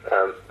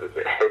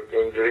 Head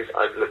injuries.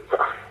 Are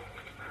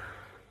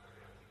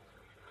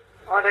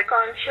they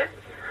conscious?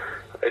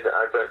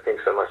 I don't think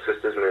so. My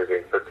sister's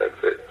moving, but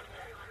that's it.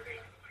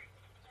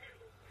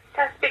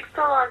 Suspects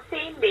still on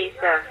scene there,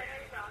 sir?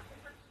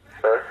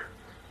 Sir?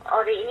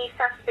 Are there any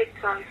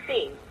suspects on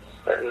scene?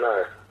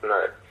 No,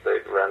 they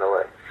ran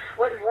away.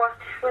 With what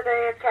were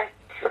they attacked?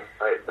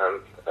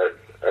 An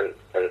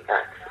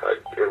axe.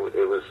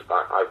 It was.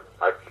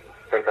 I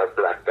think I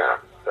blacked out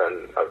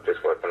and I've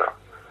just woken up.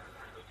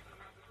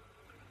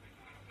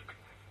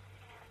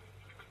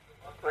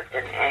 With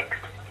an axe.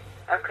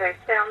 Okay,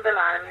 stay on the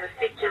line. I'm going to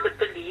speak to the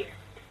police.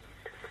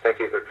 Thank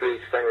you, but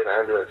please send me the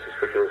ambulance as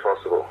quickly as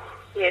possible.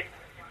 Yes.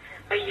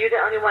 Are you the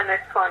only one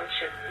that's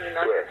conscious? You're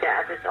not yes. The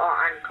others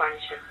are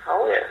unconscious.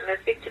 Hold. Yes. I'm going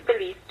to speak to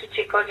police to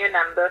check on your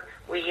number,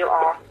 where you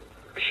are.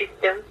 She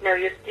don't know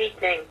your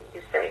street name,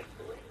 you say?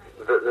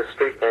 The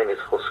street name is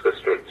Husker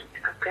Street.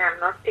 Okay, I'm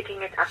not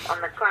picking it up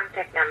on the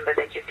contact number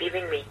that you're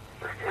giving me.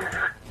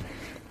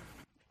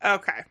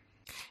 Okay.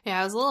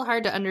 Yeah, it was a little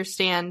hard to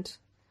understand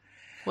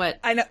what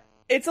I know.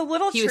 It's a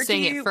little he was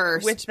saying tricky at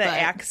first with the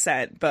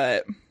accent,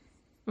 but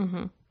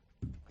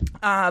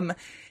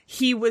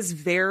he was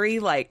very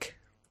like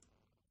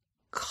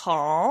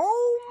calm.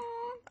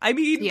 I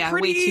mean, yeah,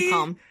 pretty, way too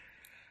calm.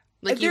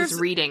 Like he was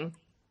reading.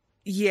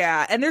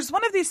 Yeah, and there's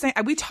one of these things,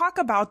 we talk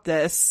about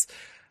this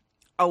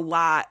a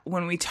lot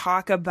when we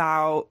talk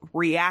about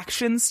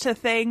reactions to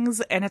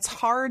things, and it's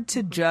hard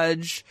to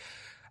judge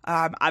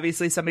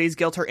obviously somebody's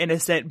guilt or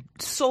innocent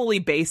solely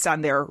based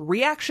on their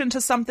reaction to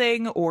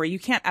something, or you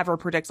can't ever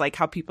predict like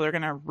how people are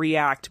going to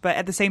react. But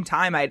at the same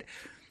time, I'd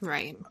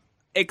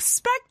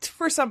expect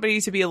for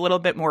somebody to be a little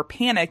bit more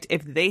panicked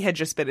if they had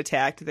just been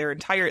attacked. Their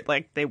entire,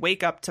 like, they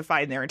wake up to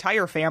find their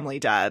entire family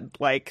dead.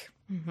 Like,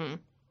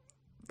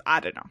 I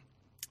don't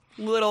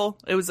know.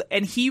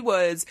 And he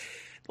was,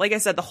 like I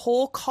said, the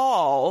whole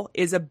call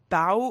is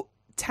about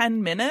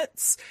 10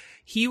 minutes.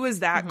 He was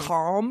that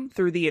calm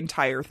through the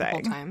entire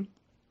thing. The whole time.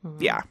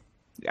 Yeah.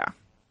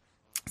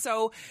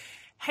 So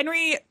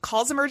Henry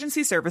calls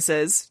emergency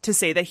services to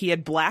say that he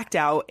had blacked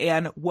out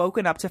and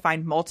woken up to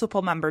find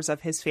multiple members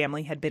of his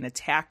family had been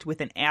attacked with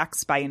an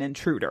axe by an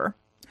intruder.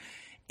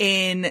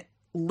 In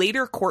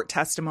later court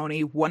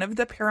testimony, one of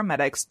the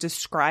paramedics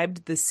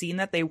described the scene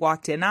that they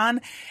walked in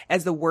on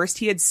as the worst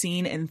he had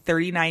seen in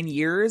 39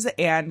 years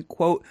and,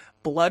 quote,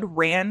 blood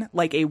ran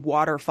like a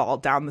waterfall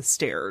down the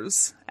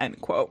stairs, end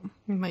quote.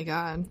 Oh my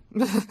God.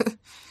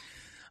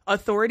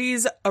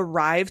 Authorities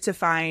arrived to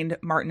find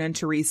Martin and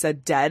Teresa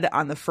dead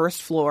on the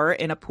first floor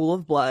in a pool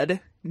of blood.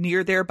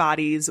 Near their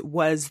bodies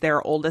was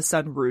their oldest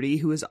son, Rudy,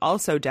 who was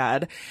also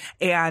dead,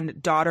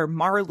 and daughter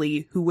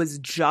Marley, who was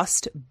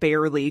just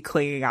barely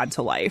clinging on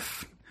to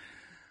life.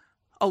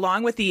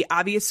 Along with the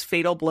obvious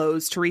fatal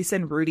blows, Teresa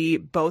and Rudy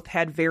both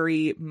had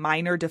very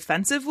minor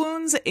defensive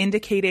wounds,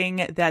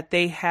 indicating that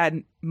they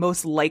had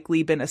most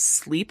likely been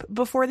asleep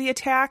before the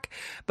attack.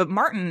 But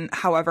Martin,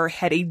 however,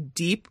 had a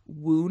deep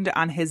wound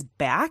on his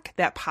back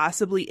that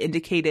possibly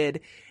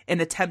indicated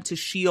an attempt to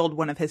shield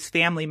one of his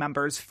family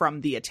members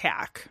from the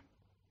attack.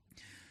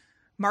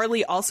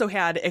 Marley also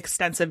had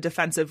extensive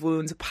defensive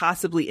wounds,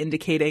 possibly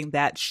indicating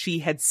that she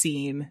had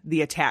seen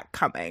the attack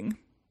coming.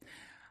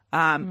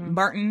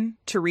 Martin,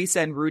 Teresa,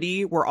 and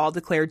Rudy were all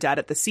declared dead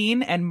at the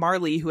scene, and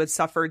Marley, who had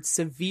suffered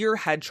severe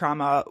head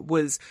trauma,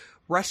 was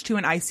rushed to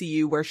an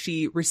ICU where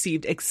she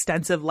received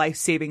extensive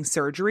life-saving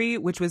surgery,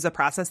 which was a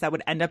process that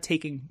would end up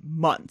taking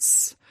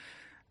months.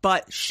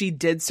 But she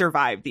did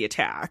survive the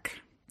attack.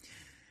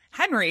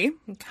 Henry,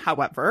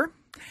 however,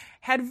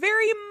 had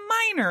very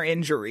minor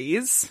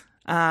injuries,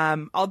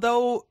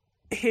 although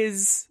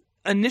his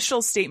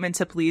initial statement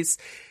to police,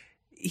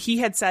 he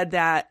had said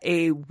that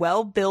a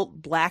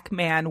well-built black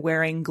man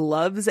wearing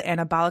gloves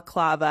and a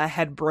balaclava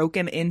had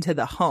broken into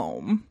the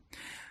home.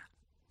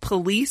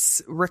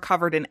 Police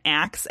recovered an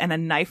axe and a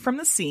knife from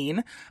the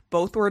scene.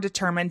 Both were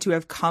determined to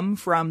have come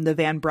from the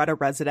Van Breda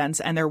residence,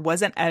 and there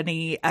wasn't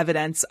any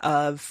evidence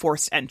of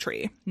forced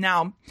entry.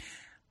 Now,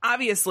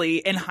 obviously,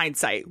 in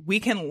hindsight, we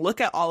can look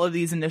at all of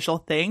these initial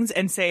things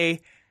and say,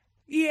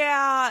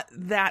 yeah,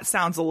 that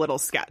sounds a little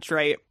sketch,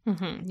 right?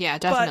 Yeah,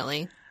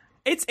 definitely.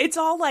 But it's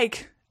all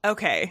like,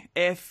 okay,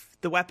 if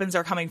the weapons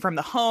are coming from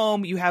the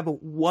home, you have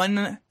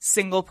one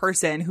single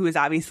person who has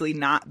obviously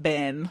not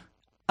been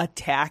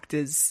attacked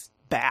as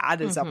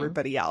bad as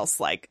everybody else.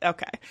 Like,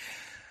 okay.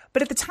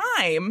 But at the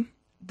time,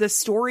 the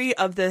story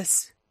of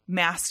this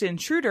masked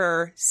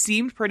intruder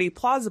seemed pretty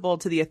plausible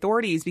to the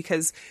authorities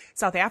because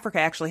South Africa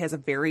actually has a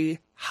very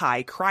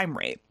high crime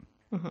rate.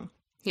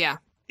 Yeah.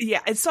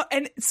 Yeah.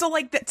 And so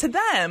like to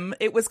them,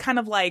 it was kind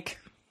of like,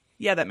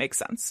 yeah, that makes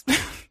sense.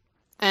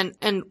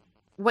 And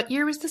what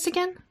year was this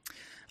again?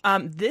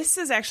 This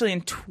is actually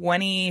in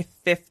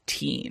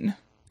 2015.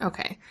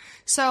 Okay.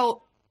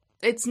 So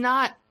it's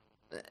not,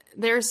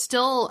 there's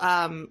still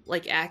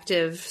like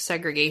active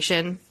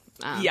segregation.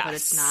 Yes. But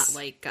it's not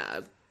like,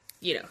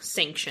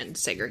 sanctioned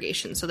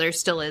segregation. So there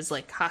still is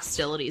like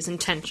hostilities and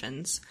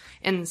tensions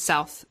in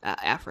South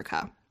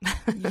Africa.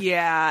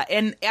 Yeah.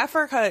 In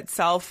Africa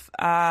itself,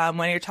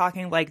 when you're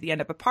talking like the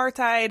end of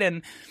apartheid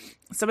and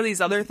some of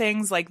these other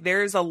things, like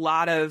there's a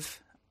lot of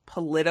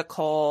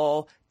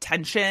political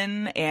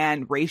tension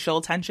and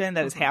racial tension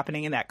that is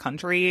happening in that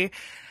country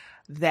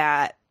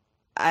that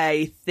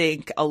I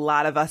think a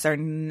lot of us are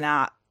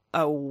not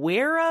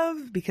aware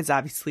of because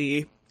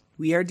obviously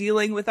we are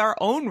dealing with our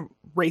own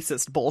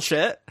racist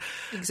bullshit.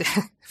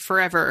 Exactly.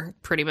 Forever,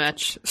 pretty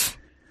much.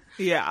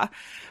 Yeah.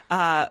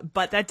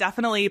 But that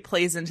definitely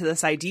plays into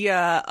this idea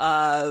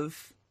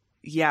of,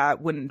 yeah,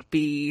 it wouldn't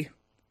be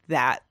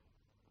that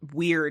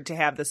weird to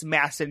have this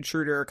mass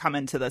intruder come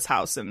into this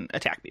house and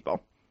attack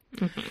people.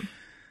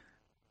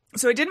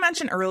 So I did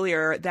mention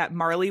earlier that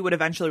Marley would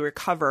eventually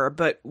recover,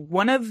 but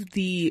one of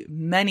the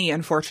many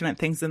unfortunate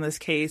things in this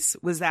case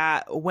was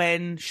that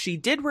when she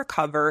did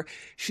recover,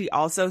 she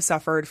also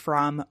suffered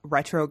from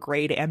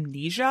retrograde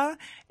amnesia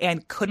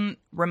and couldn't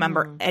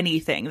remember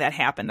anything that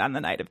happened on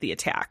the night of the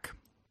attack.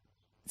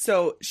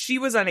 So she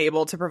was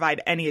unable to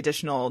provide any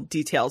additional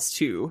details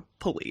to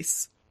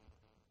police.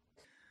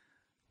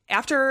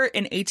 After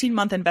an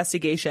 18-month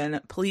investigation,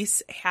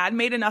 police had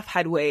made enough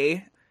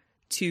headway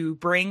to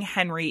bring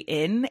Henry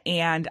in,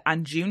 and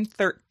on June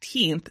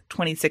 13th,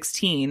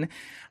 2016,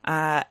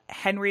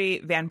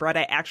 Henry Van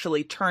Breda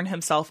actually turned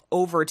himself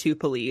over to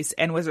police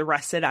and was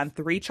arrested on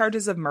 3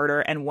 charges of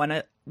murder and one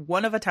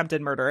of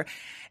attempted murder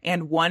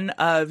and one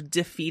of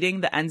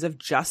defeating the ends of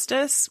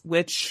justice,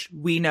 which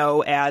we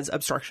know as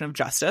obstruction of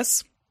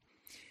justice.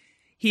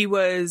 He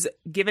was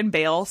given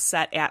bail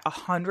set at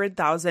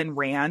 100,000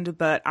 Rand,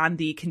 but on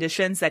the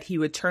conditions that he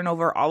would turn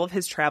over all of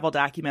his travel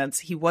documents.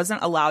 He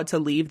wasn't allowed to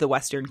leave the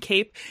Western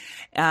Cape.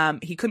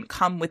 He couldn't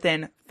come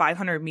within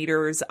 500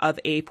 meters of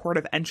a port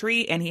of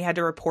entry, and he had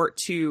to report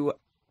to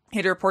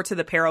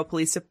the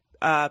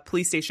Paro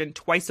police station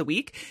twice a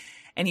week,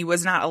 and he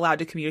was not allowed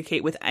to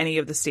communicate with any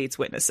of the state's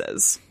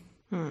witnesses.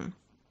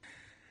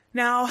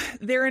 Now,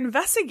 their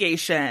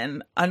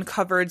investigation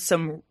uncovered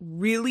some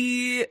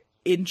really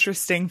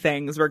interesting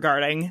things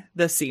regarding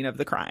the scene of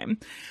the crime.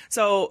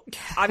 So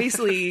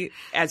obviously,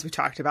 as we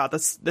talked about,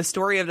 the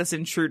story of this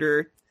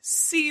intruder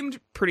seemed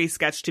pretty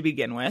sketch to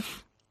begin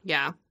with.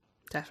 Yeah,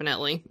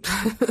 definitely.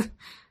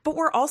 But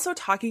we're also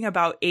talking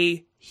about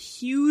a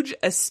huge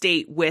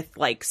estate with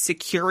like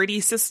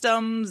security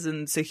systems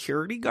and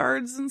security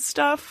guards and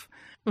stuff.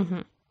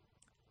 Mm-hmm.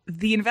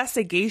 The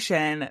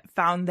investigation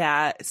found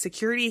that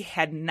security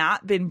had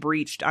not been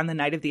breached on the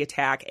night of the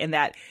attack, and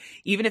that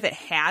even if it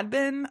had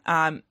been,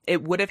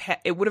 it would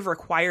have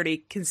required a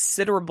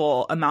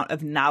considerable amount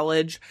of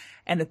knowledge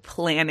and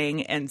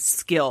planning and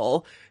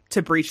skill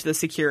to breach the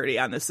security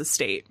on this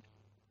estate.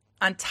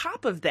 On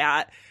top of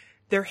that,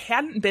 there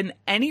hadn't been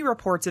any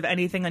reports of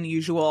anything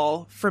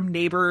unusual from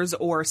neighbors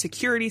or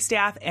security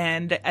staff,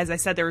 and as I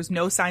said, there was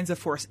no signs of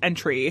forced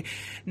entry.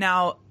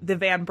 Now, the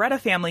Van Breda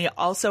family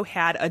also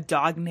had a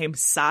dog named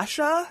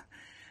Sasha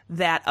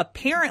that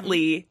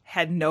apparently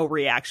had no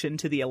reaction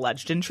to the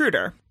alleged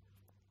intruder.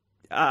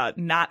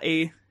 Not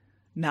a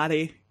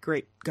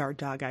great guard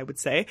dog, I would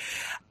say.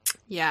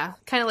 Yeah,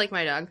 kind of like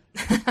my dog.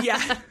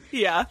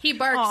 Yeah. He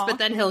barks, Aww. but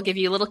then he'll give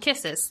you little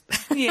kisses.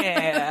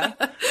 Yeah.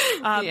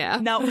 Yeah.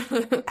 Now,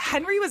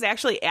 Henry was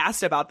actually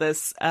asked about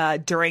this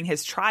during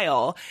his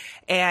trial,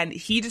 and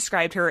he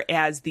described her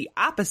as the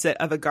opposite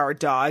of a guard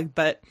dog,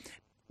 but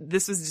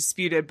this was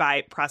disputed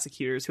by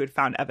prosecutors who had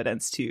found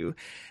evidence to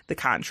the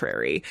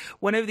contrary.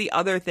 One of the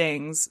other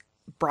things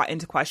brought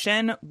into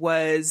question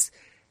was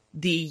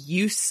the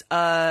use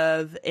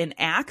of an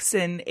axe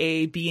in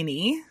a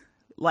B&E.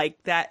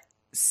 Like, that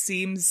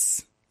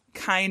seems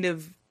kind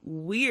of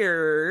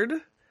weird,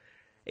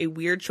 a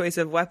weird choice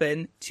of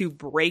weapon to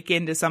break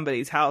into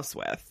somebody's house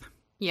with.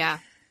 Yeah.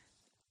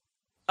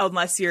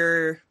 Unless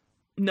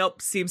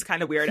nope, seems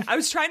kind of weird. I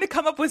was trying to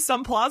come up with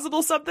some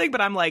plausible something,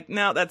 but I'm like,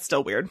 no, that's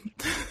still weird.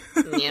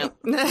 Yep.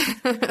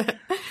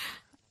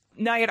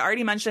 Now, I had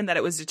already mentioned that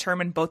it was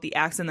determined both the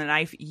axe and the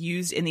knife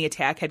used in the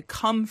attack had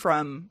come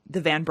from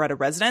the Van Breda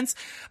residence,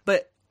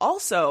 but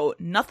also,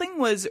 nothing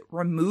was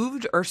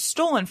removed or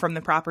stolen from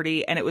the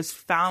property, and it was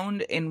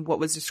found in what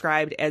was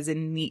described as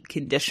in neat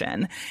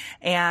condition.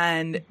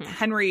 And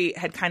Henry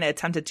had kind of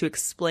attempted to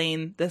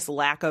explain this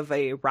lack of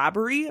a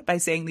robbery by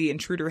saying the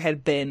intruder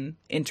had been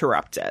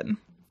interrupted.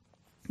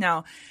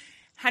 Now,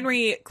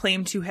 Henry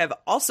claimed to have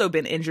also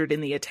been injured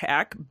in the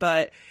attack,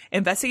 but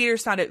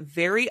investigators found it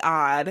very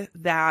odd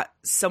that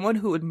someone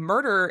who would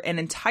murder an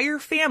entire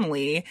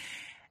family,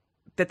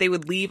 that they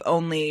would leave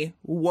only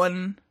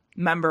one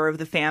member of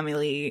the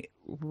family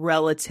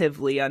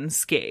relatively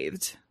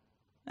unscathed.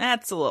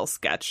 That's a little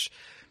sketch.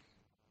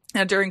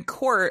 Now, during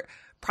court,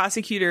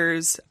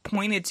 prosecutors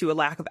pointed to a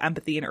lack of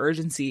empathy and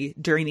urgency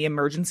during the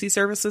emergency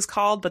services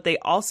called, but they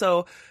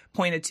also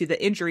pointed to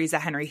the injuries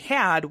that Henry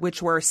had,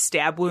 which were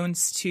stab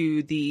wounds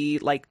to the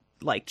like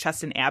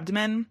chest and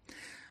abdomen.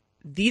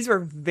 These were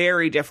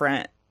very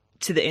different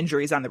to the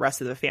injuries on the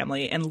rest of the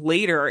family, and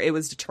later it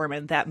was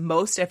determined that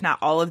most, if not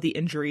all, of the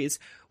injuries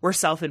were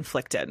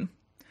self-inflicted.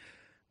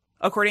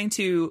 According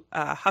to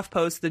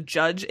HuffPost, the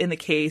judge in the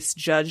case,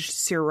 Judge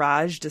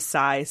Siraj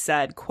Desai,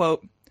 said,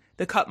 quote,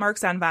 "The cut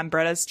marks on Van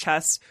Breda's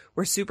chest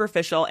were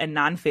superficial and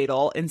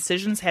non-fatal.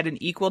 Incisions had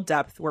an equal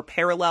depth, were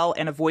parallel,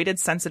 and avoided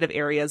sensitive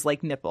areas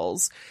like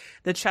nipples.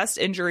 The chest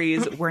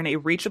injuries were in a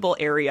reachable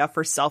area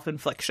for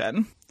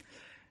self-infliction."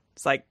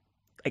 It's like,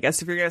 I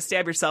guess if you're going to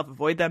stab yourself,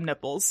 avoid them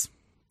nipples.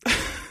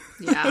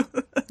 Yeah.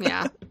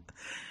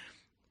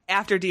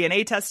 After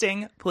DNA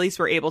testing, police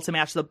were able to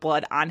match the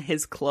blood on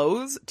his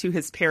clothes to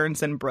his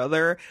parents and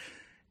brother.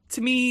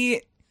 To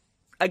me,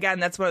 again,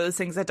 that's one of those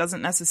things that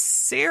doesn't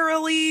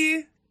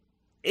necessarily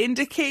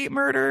indicate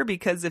murder,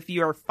 because if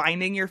you are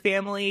finding your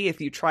family, if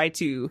you try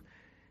to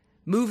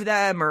move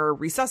them or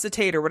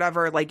resuscitate or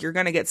whatever, like you're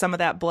going to get some of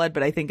that blood.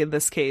 But I think in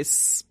this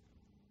case,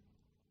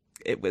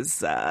 it was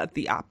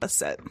the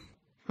opposite.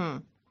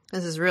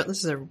 This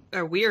is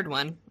a weird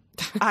one.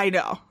 I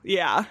know.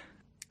 Yeah.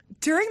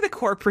 During the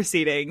court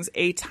proceedings,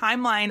 a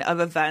timeline of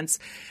events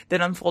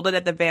that unfolded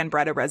at the Van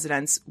Breda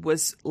residence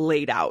was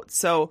laid out.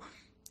 So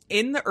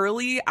in the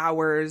early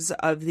hours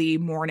of the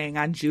morning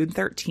on June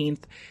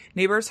 13th,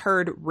 neighbors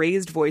heard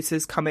raised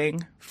voices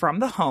coming from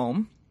the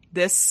home.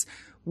 This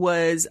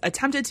was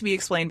attempted to be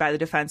explained by the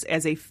defense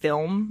as a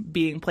film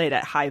being played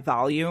at high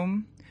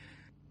volume.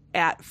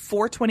 At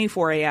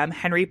 4:24 a.m.,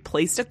 Henry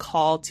placed a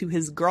call to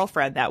his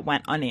girlfriend that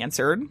went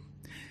unanswered.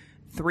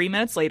 3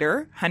 minutes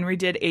later, Henry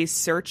did a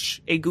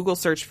Google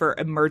search for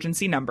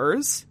emergency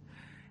numbers.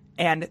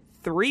 And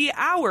 3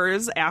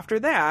 hours after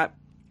that,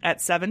 at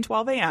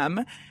 7:12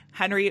 a.m.,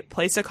 Henry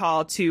placed a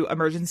call to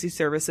emergency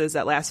services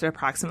that lasted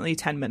approximately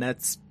 10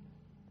 minutes.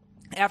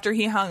 After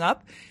he hung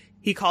up,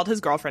 he called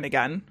his girlfriend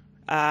again,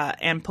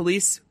 and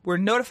police were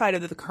notified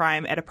of the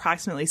crime at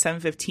approximately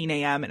 7:15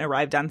 a.m. and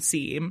arrived on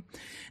scene.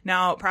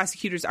 Now,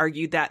 prosecutors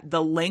argued that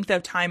the length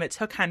of time it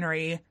took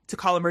Henry to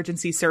call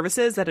emergency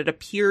services, that it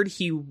appeared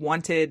he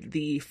wanted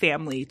the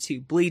family to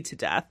bleed to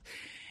death.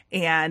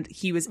 And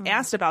he was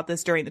asked about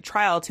this during the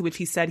trial, to which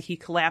he said he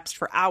collapsed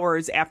for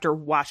hours after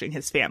watching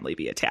his family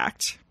be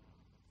attacked.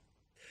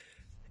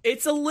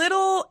 It's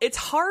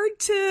hard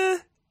to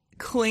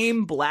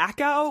claim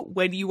blackout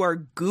when you are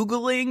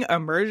Googling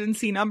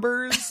emergency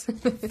numbers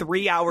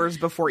 3 hours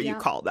before you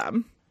call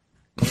them.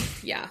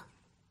 Yeah.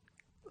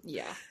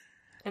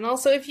 And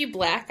also, if you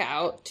black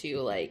out too,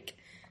 like,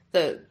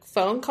 the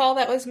phone call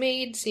that was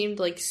made seemed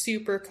like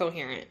super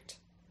coherent.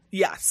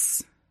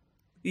 Yes.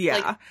 Yeah.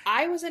 Like,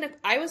 I was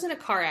in a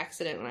car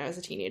accident when I was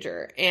a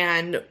teenager,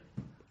 and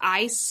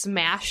I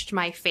smashed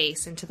my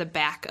face into the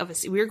back of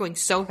we were going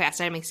so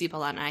fast, I had my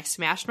seatbelt on, and I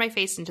smashed my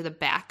face into the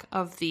back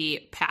of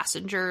the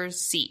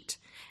passenger's seat,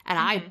 and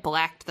I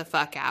blacked the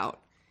fuck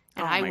out.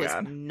 And I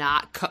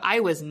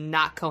was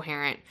not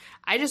coherent.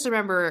 I just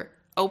remember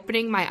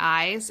opening my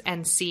eyes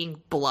and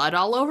seeing blood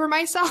all over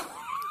myself.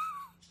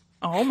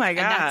 Oh my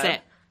God. And that's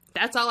it.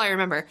 That's all I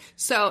remember.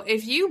 So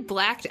if you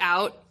blacked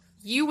out,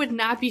 you would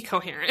not be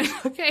coherent,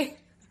 okay?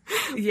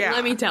 Yeah.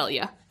 Let me tell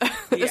you.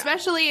 Yeah.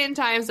 Especially in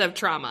times of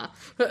trauma.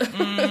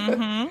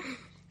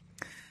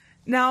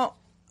 Now,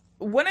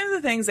 one of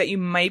the things that you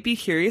might be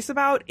curious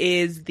about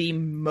is the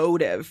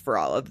motive for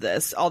all of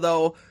this.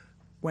 Although,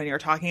 when you're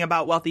talking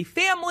about wealthy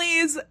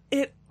families,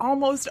 it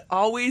almost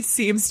always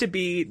seems to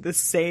be the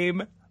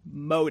same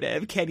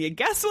motive. Can you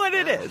guess what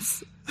it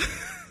is?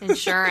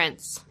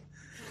 Insurance.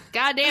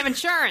 Goddamn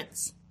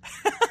insurance.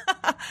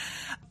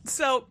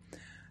 So,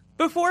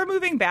 before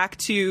moving back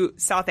to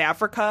South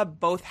Africa,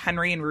 both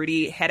Henry and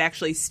Rudy had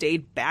actually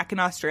stayed back in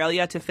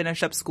Australia to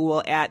finish up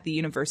school at the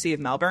University of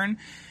Melbourne.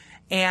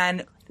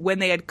 And when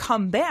they had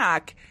come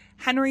back,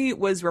 Henry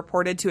was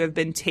reported to have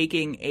been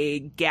taking a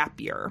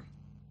gap year.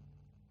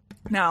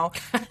 Now,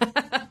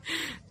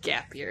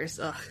 gap years.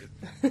 Ugh.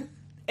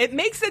 It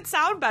makes it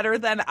sound better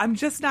than I'm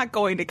just not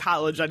going to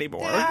college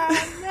anymore.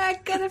 I'm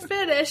not gonna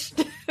finish.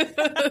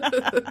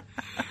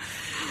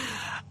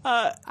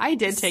 I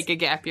did take a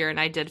gap year and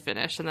I did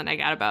finish, and then I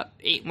got about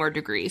 8 more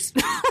degrees.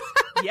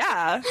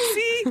 Yeah.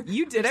 See,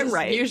 you did it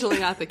right. Usually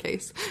not the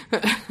case.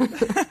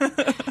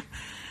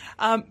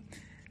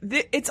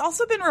 It's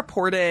also been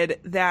reported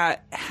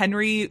that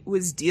Henry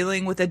was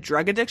dealing with a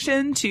drug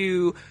addiction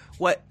to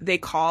what they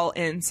call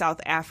in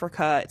South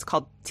Africa, it's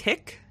called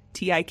TIC,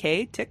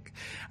 T-I-K, TIC.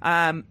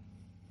 But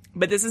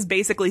this is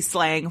basically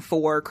slang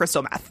for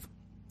crystal meth,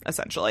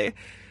 essentially.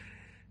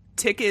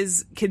 TIC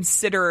is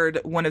considered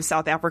one of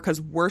South Africa's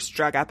worst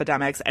drug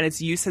epidemics, and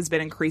its use has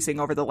been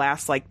increasing over the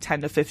last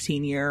 10 to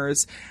 15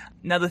 years.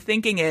 Now, the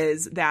thinking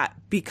is that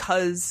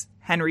because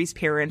Henry's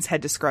parents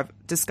had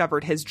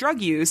discovered his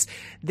drug use,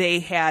 they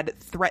had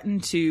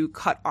threatened to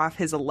cut off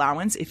his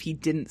allowance if he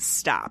didn't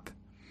stop.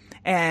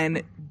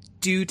 And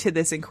due to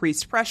this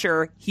increased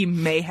pressure, he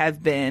may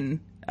have been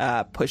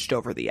pushed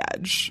over the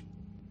edge.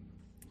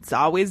 It's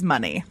always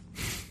money.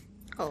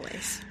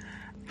 Always.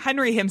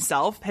 Henry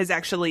himself has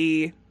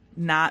actually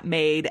not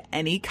made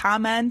any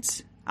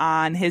comment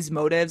on his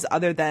motives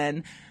other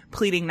than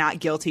pleading not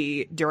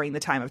guilty during the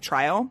time of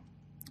trial.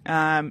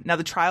 Now,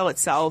 the trial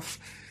itself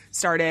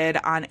started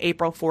on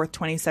April 4th,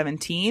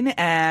 2017,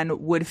 and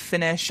would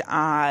finish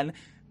on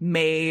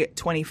May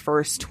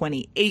 21st,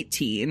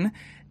 2018.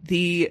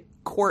 The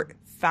court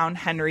found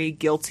Henry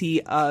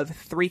guilty of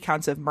 3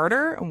 counts of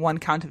murder, 1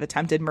 count of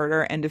attempted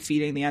murder, and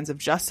defeating the ends of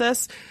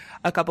justice.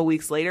 A couple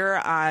weeks later,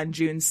 on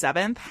June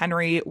 7th,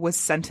 Henry was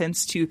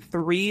sentenced to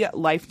 3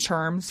 life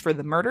terms for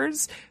the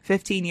murders,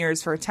 15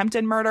 years for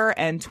attempted murder,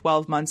 and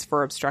 12 months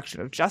for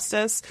obstruction of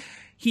justice.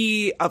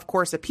 He, of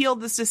course,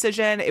 appealed this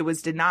decision. It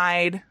was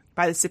denied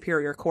by the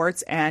superior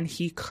courts, and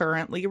he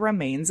currently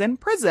remains in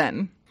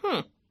prison.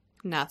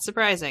 Not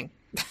surprising.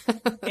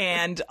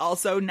 And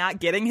also not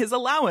getting his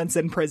allowance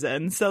in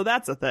prison, so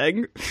that's a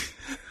thing.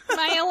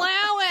 My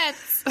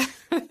allowance!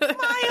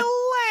 My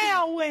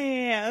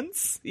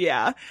allowance!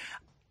 Yeah.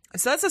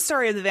 So that's the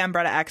story of the Van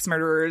Breda axe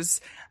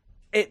murderers.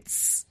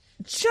 It's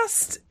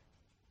just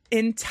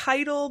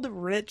entitled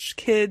Rich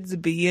Kids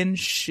Being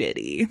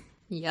Shitty.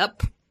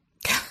 Yep.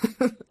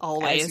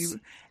 Always.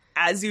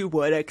 As you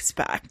would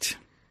expect.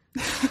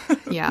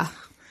 Yeah.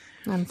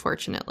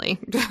 Unfortunately.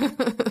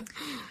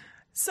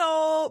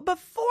 So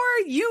before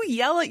you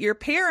yell at your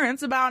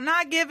parents about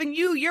not giving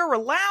you your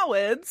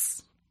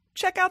allowance,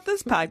 check out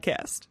this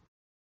podcast.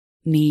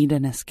 Need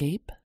an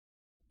escape?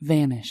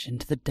 Vanish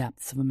into the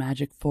depths of a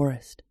magic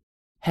forest.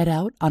 Head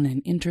out on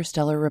an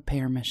interstellar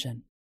repair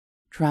mission.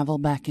 Travel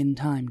back in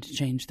time to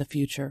change the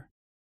future.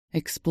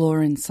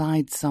 Explore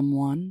inside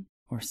someone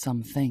or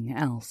something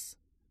else.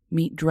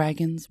 Meet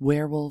dragons,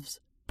 werewolves,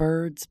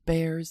 birds,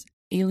 bears,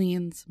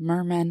 aliens,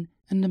 mermen,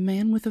 and a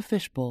man with a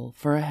fishbowl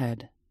for a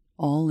head.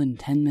 All in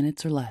 10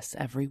 minutes or less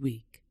every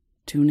week.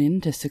 Tune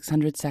in to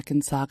 600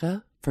 Second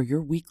Saga for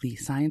your weekly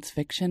science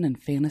fiction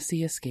and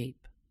fantasy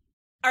escape.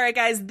 All right,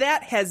 guys,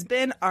 that has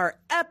been our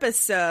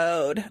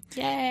episode.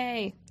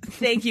 Yay.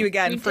 Thank you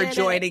again for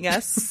joining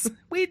us.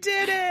 We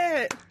did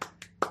it.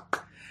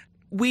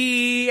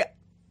 We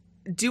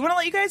do want to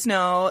let you guys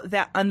know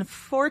that,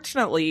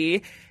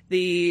 unfortunately,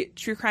 the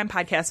True Crime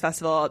Podcast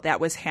Festival that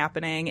was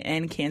happening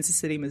in Kansas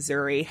City,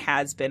 Missouri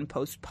has been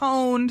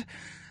postponed.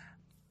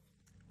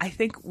 I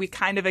think we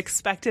kind of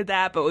expected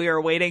that, but we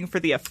were waiting for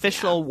the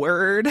official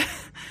word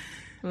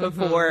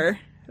before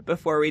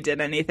we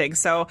did anything.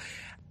 So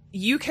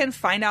you can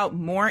find out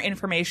more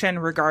information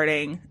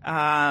regarding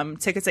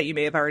tickets that you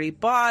may have already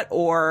bought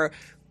or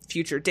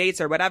future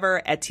dates or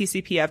whatever at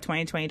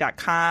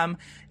tcpf2020.com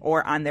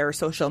or on their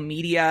social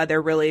media.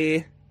 They're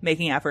really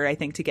making an effort, I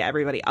think, to get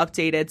everybody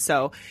updated.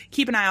 So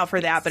keep an eye out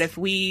for that. But if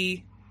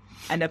we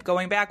end up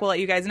going back, we'll let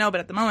you guys know.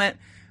 But at the moment,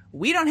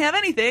 we don't have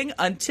anything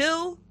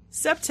until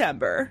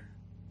September,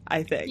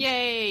 I think.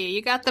 Yay,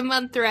 you got the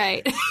month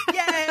right.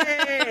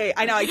 Yay!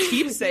 I know, I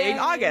keep saying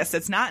August.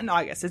 It's not in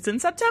August. It's in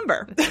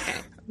September.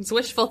 Okay. It's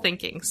wishful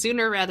thinking.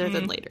 Sooner rather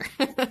than later.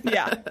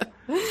 Yeah.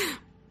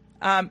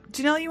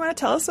 Janelle, you want to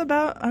tell us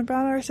about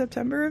our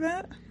September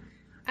event?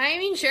 I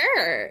mean,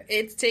 sure.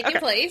 It's taking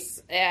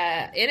place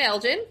in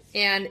Elgin,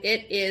 and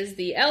it is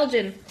the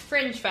Elgin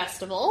Fringe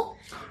Festival.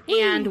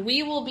 And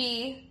we will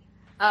be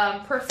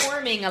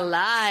performing a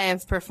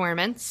live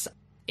performance.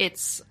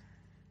 It's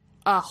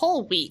a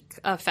whole week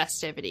of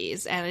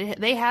festivities, and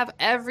they have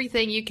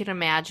everything you can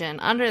imagine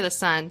under the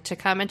sun to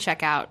come and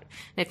check out.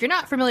 And if you're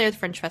not familiar with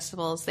Fringe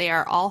festivals, they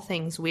are all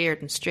things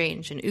weird and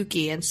strange and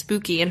ooky and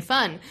spooky and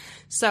fun.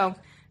 So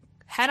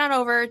head on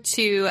over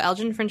to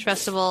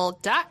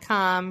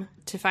elginfringefestival.com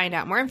to find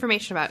out more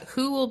information about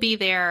who will be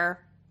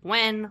there,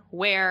 when,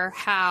 where,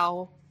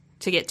 how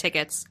to get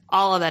tickets,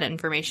 all of that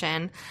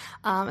information.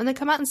 And then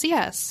come out and see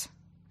us.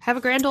 Have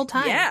a grand old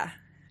time.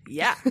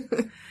 Yeah.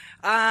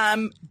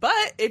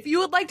 But if you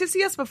would like to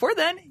see us before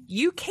then,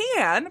 you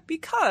can,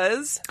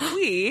 because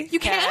we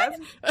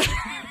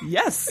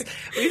Yes.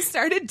 We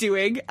started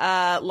doing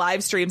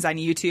live streams on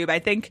YouTube. I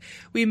think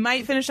we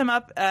might finish them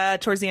up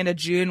towards the end of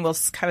June. We'll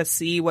kind of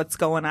see what's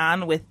going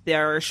on with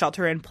their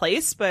shelter in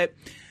place, but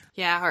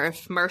yeah, or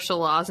if martial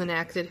law's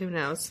enacted, who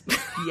knows?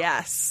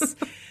 Yes.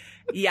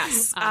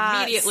 Yes.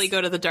 Immediately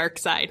go to the dark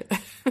side.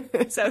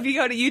 So if you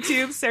go to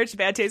YouTube, search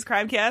Bad Taste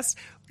Crimecast,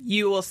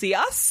 you will see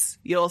us.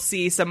 You'll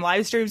see some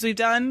live streams we've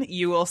done.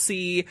 You will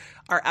see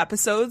our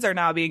episodes are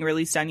now being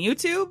released on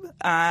YouTube.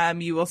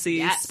 You will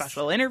see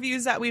special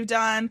interviews that we've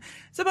done.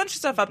 There's a bunch of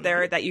stuff up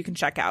there that you can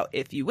check out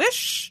if you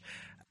wish.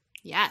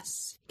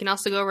 Yes. You can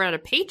also go over to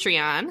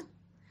Patreon.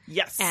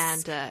 Yes.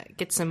 And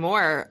get some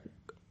more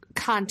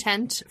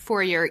content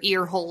for your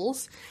ear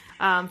holes.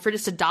 For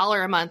just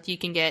 $1 a month, you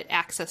can get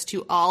access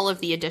to all of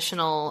the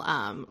additional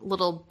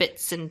little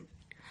bits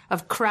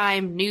of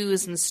crime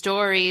news and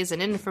stories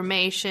and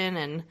information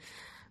and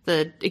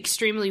the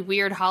extremely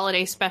weird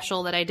holiday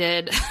special that I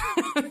did.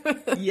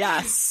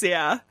 Yes,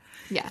 yeah.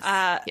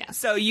 Yes.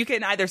 So you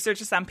can either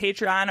search us on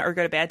Patreon or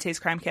go to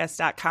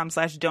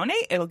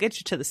badtastecrimecast.com/donate. It'll get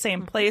you to the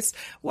same place.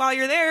 While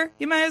you're there,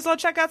 you might as well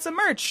check out some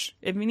merch.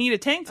 If you need a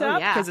tank top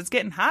because it's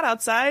getting hot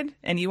outside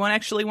and you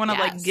want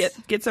to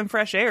get some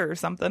fresh air or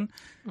something.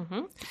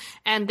 Mm-hmm.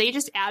 And they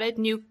just added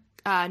new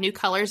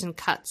colors and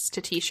cuts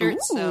to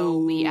t-shirts. So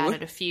we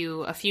added a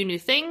few new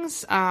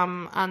things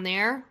on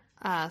there.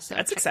 So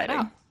that's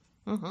exciting.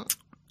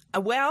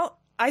 Mm-hmm. Well,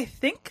 I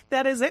think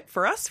that is it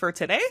for us for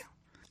today.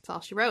 That's all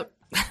she wrote.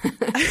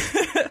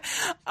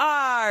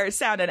 Our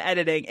sound and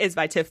editing is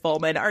by Tiff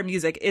Folman. Our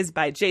music is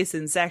by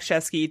Jason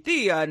Zakshevsky,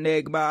 the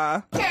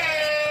Enigma.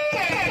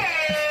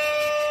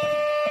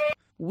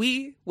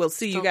 We will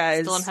see you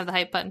guys. Still don't have the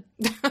hype button.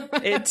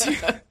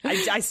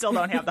 I still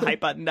don't have the hype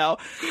button, no.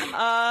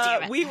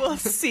 We will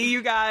see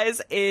you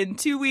guys in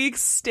 2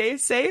 weeks. Stay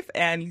safe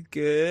and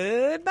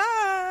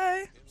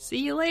goodbye. See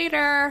you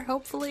later,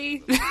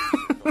 hopefully.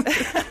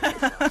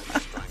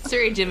 It's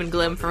very Jim and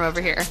Glim from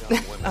over here.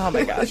 Oh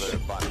my gosh.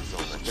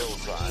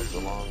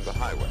 Along the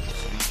highway.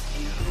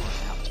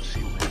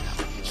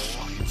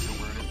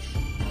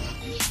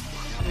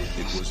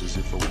 It was as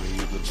if a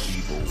wave of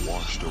evil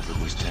washed over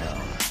this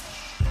town.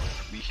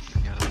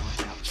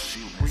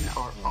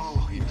 are all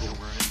evil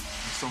in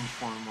some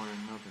form or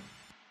another.